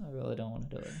class. I really don't want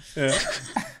to do it.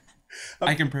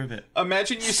 I can prove it.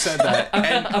 imagine you said that,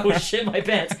 and I will shit my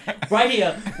pants right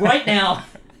here, right now.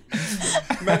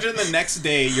 imagine the next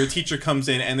day your teacher comes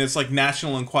in and it's like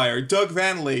National Enquirer. Doug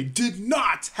Vanley did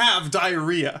not have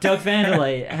diarrhea. Doug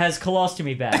Vanderlei has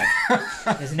colostomy bag.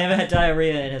 Has never had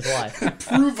diarrhea in his life.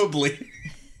 Provably.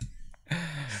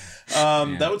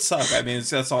 That would suck. I mean,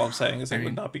 that's all I'm saying is it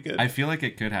would not be good. I feel like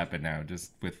it could happen now,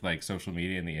 just with like social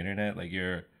media and the internet. Like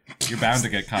you're bound to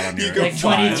get caught on your go Like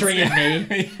Five.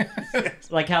 23andMe.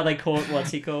 Like how they caught,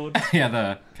 what's he called? yeah,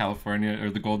 the California or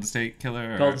the Golden State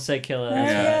Killer. Or, Golden State Killer. Oh,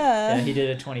 That's right. yeah. Yeah, he did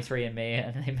a 23andMe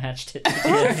and they matched it.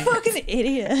 What a fucking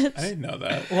idiot. I didn't know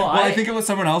that. Well, Well, I think it was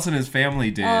someone else in his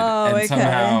family did, Oh, and okay.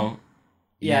 somehow,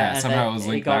 Yeah, and somehow then it was he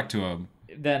linked got- back to him.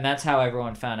 then that's how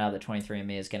everyone found out that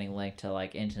 23andMe is getting linked to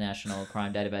like international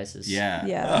crime databases. Yeah,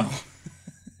 Yeah.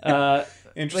 But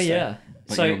Interesting. yeah.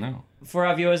 But So you'll know. for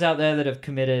our viewers out there that have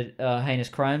committed heinous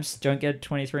crimes, don't get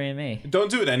 23andMe. Don't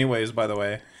do it anyways, by the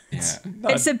way. Yeah,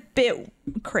 It's a bit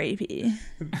creepy.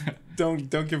 Don't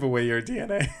give away your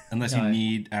DNA. unless No.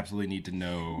 you absolutely need to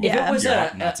know. Yeah. If it was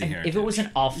your Nazi if heritage. it was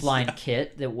an offline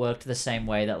kit that worked the same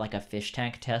way that like a fish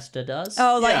tank tester does,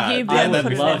 Oh, like Yeah, you yeah, be able I to that'd would put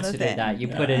be it love in to the do thing. that. You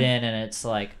put it in and it's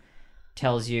like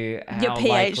tells you how Your pH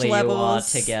likely you are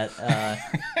levels. to get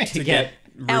To get get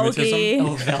Algae. rheumatism.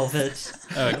 oh velvet.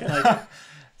 Okay. Like,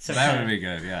 some That kind would of- be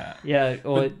good. Yeah. yeah,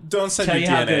 or Don't send tell your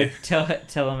you how DNA.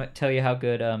 good tell you how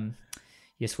good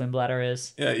your swim bladder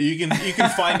is. Yeah, you can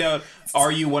find out,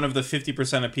 are you one of the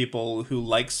 50% of people who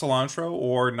like cilantro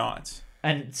or not?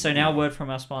 And so now, word from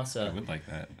our I sponsor. would like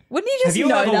that. Wouldn't you just Have you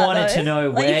know ever that, wanted though? to know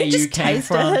Like, where you, you just came taste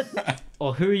from? it.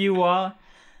 Or who you are?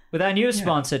 With our newest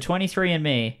sponsor,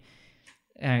 23andMe.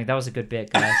 That was a good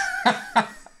bit, guys.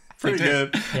 Pretty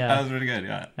good. Yeah. That was pretty good.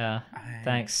 Yeah. Yeah,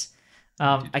 thanks.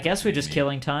 I guess we're just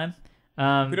killing time.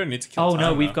 We don't need to kill Oh time,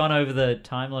 no, we've though. gone over the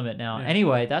time limit now.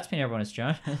 Anyway, that's been everyone's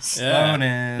Jonas. Yeah.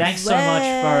 Bonus. Thanks so much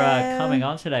for coming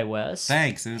on today, Wes.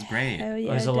 Thanks. It was great. Hell It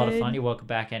yeah, was a lot of dude. fun. You're welcome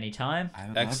back anytime. I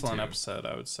would love Excellent to. episode,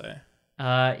 I would say.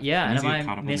 Yeah, and Easy to am caught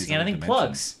I up on missing these other anything? dimensions.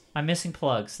 Plugs. I'm missing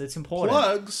plugs. That's important.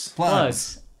 Plugs.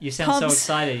 Plugs. You sound so Pumps.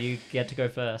 excited. You get to go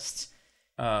first.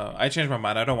 I changed my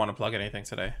mind. I don't want to plug anything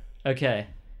today. Okay.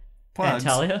 Plugs.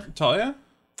 Natalia? Talia?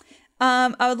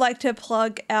 I would like to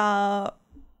plug our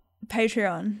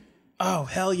Patreon. Oh,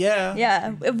 hell yeah. Yeah,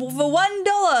 for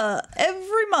 $1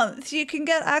 every month, you can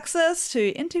get access to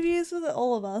interviews with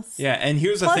all of us. Yeah, and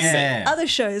here's the Plus thing that... other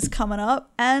shows coming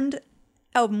up and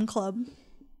album club.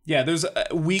 Yeah, there's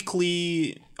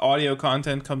weekly audio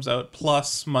content comes out,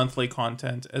 plus monthly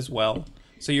content as well.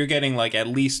 So you're getting like at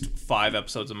least 5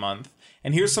 episodes a month.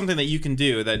 And here's something that you can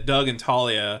do that Doug and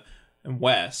Talia and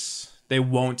Wes, they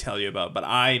won't tell you about, but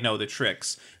I know the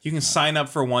tricks. You can sign up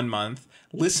for 1 month,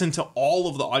 listen to all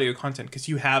of the audio content because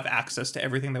you have access to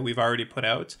everything that we've already put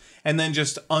out, and then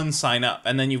just unsign up,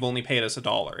 and then you've only paid us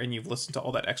 $1 and you've listened to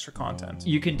all that extra content.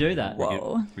 You can do that.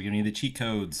 Whoa. We're giving you the cheat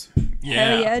codes.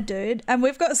 Hell yeah, dude. And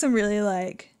we've got some really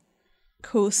like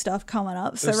cool stuff coming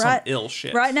up. There's so some right ill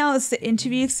shit. right now it's the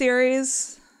interview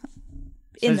series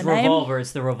in it's the name. Revolver.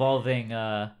 It's the revolving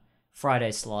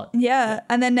Friday slot. Yeah,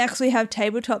 and then next we have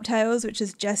Tabletop Tales, which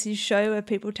is Jesse's show where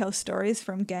people tell stories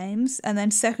from games, and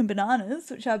then Second Bananas,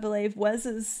 which I believe Wes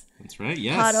is. That's right.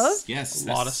 Yes. Part of? Yes. A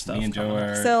lot of that's- stuff Me and Joe coming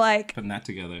are So like, putting that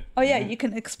together. oh yeah, you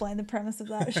can explain the premise of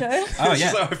that show. Oh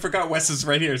yeah. So I forgot Wes is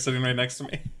right here, sitting right next to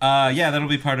me. Yeah, that'll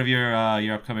be part of your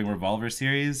upcoming Revolver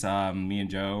series. Me and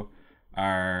Joe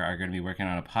are going to be working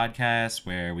on a podcast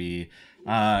where we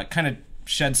kind of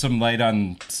shed some light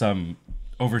on some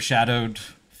overshadowed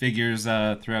figures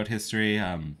throughout history.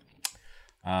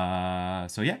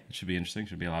 So yeah, it should be interesting.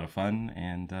 Should be a lot of fun,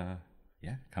 and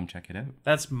yeah, come check it out.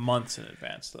 That's months in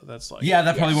advance, though. That's like Yeah,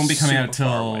 that probably won't be coming out super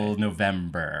far away. till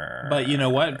November. But you know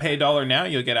what? Pay $1 now,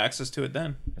 you'll get access to it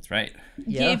then. That's right.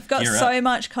 Yeah. You've got Gear so up.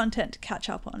 much content to catch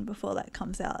up on before that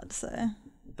comes out. So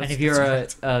And if you're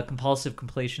a compulsive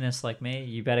completionist like me,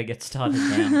 you better get started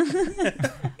now.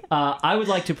 I would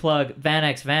like to plug Van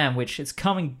X Van, which is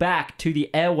coming back to the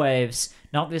airwaves,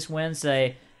 not this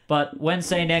Wednesday, but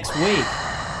Wednesday next week.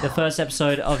 The first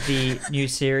episode of the new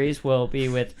series will be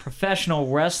with professional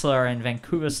wrestler and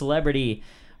Vancouver celebrity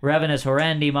Ravenous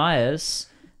Randy Myers.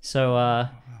 So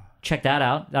check that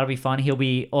out. That'll be fun. He'll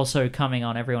be also coming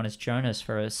on Everyone is Jonas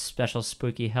for a special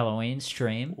spooky Halloween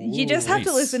stream. you just have to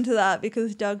nice. listen to that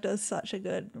because Doug does such a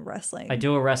good wrestling. I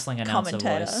do a wrestling announcer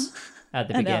Commentator. voice at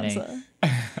the beginning. announcer.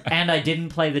 And I didn't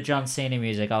play the John Cena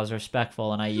music. I was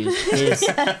respectful, and I used his.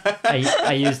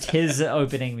 I used his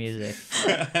opening music.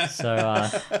 So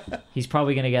he's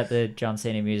probably gonna get the John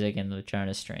Cena music in the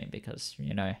Jonas stream because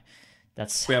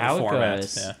that's We have how a it format.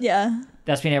 goes. Yeah. Yeah.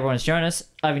 That's been Everyone's Jonas.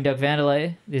 I've been Doug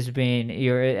Vanderlei. This has been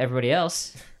everybody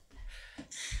else.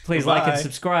 Please like and Goodbye.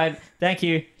 subscribe. Thank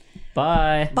you.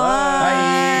 Bye.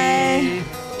 Bye.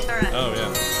 Oh,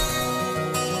 yeah.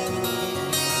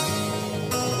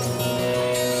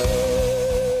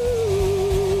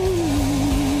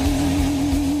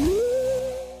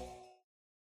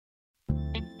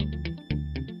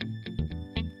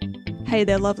 Hey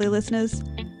there, lovely listeners.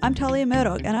 I'm Talia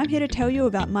Murdoch, and I'm here to tell you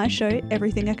about my show,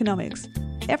 Everything Economics.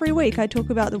 Every week, I talk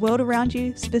about the world around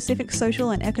you, specific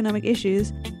social and economic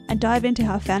issues, and dive into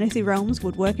how fantasy realms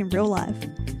would work in real life.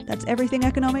 That's Everything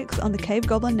Economics on the Cave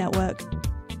Goblin Network.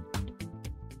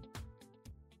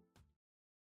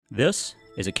 This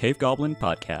is a Cave Goblin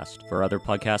podcast. For other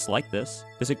podcasts like this,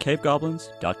 visit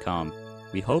cavegoblins.com.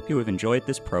 We hope you have enjoyed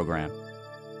this program.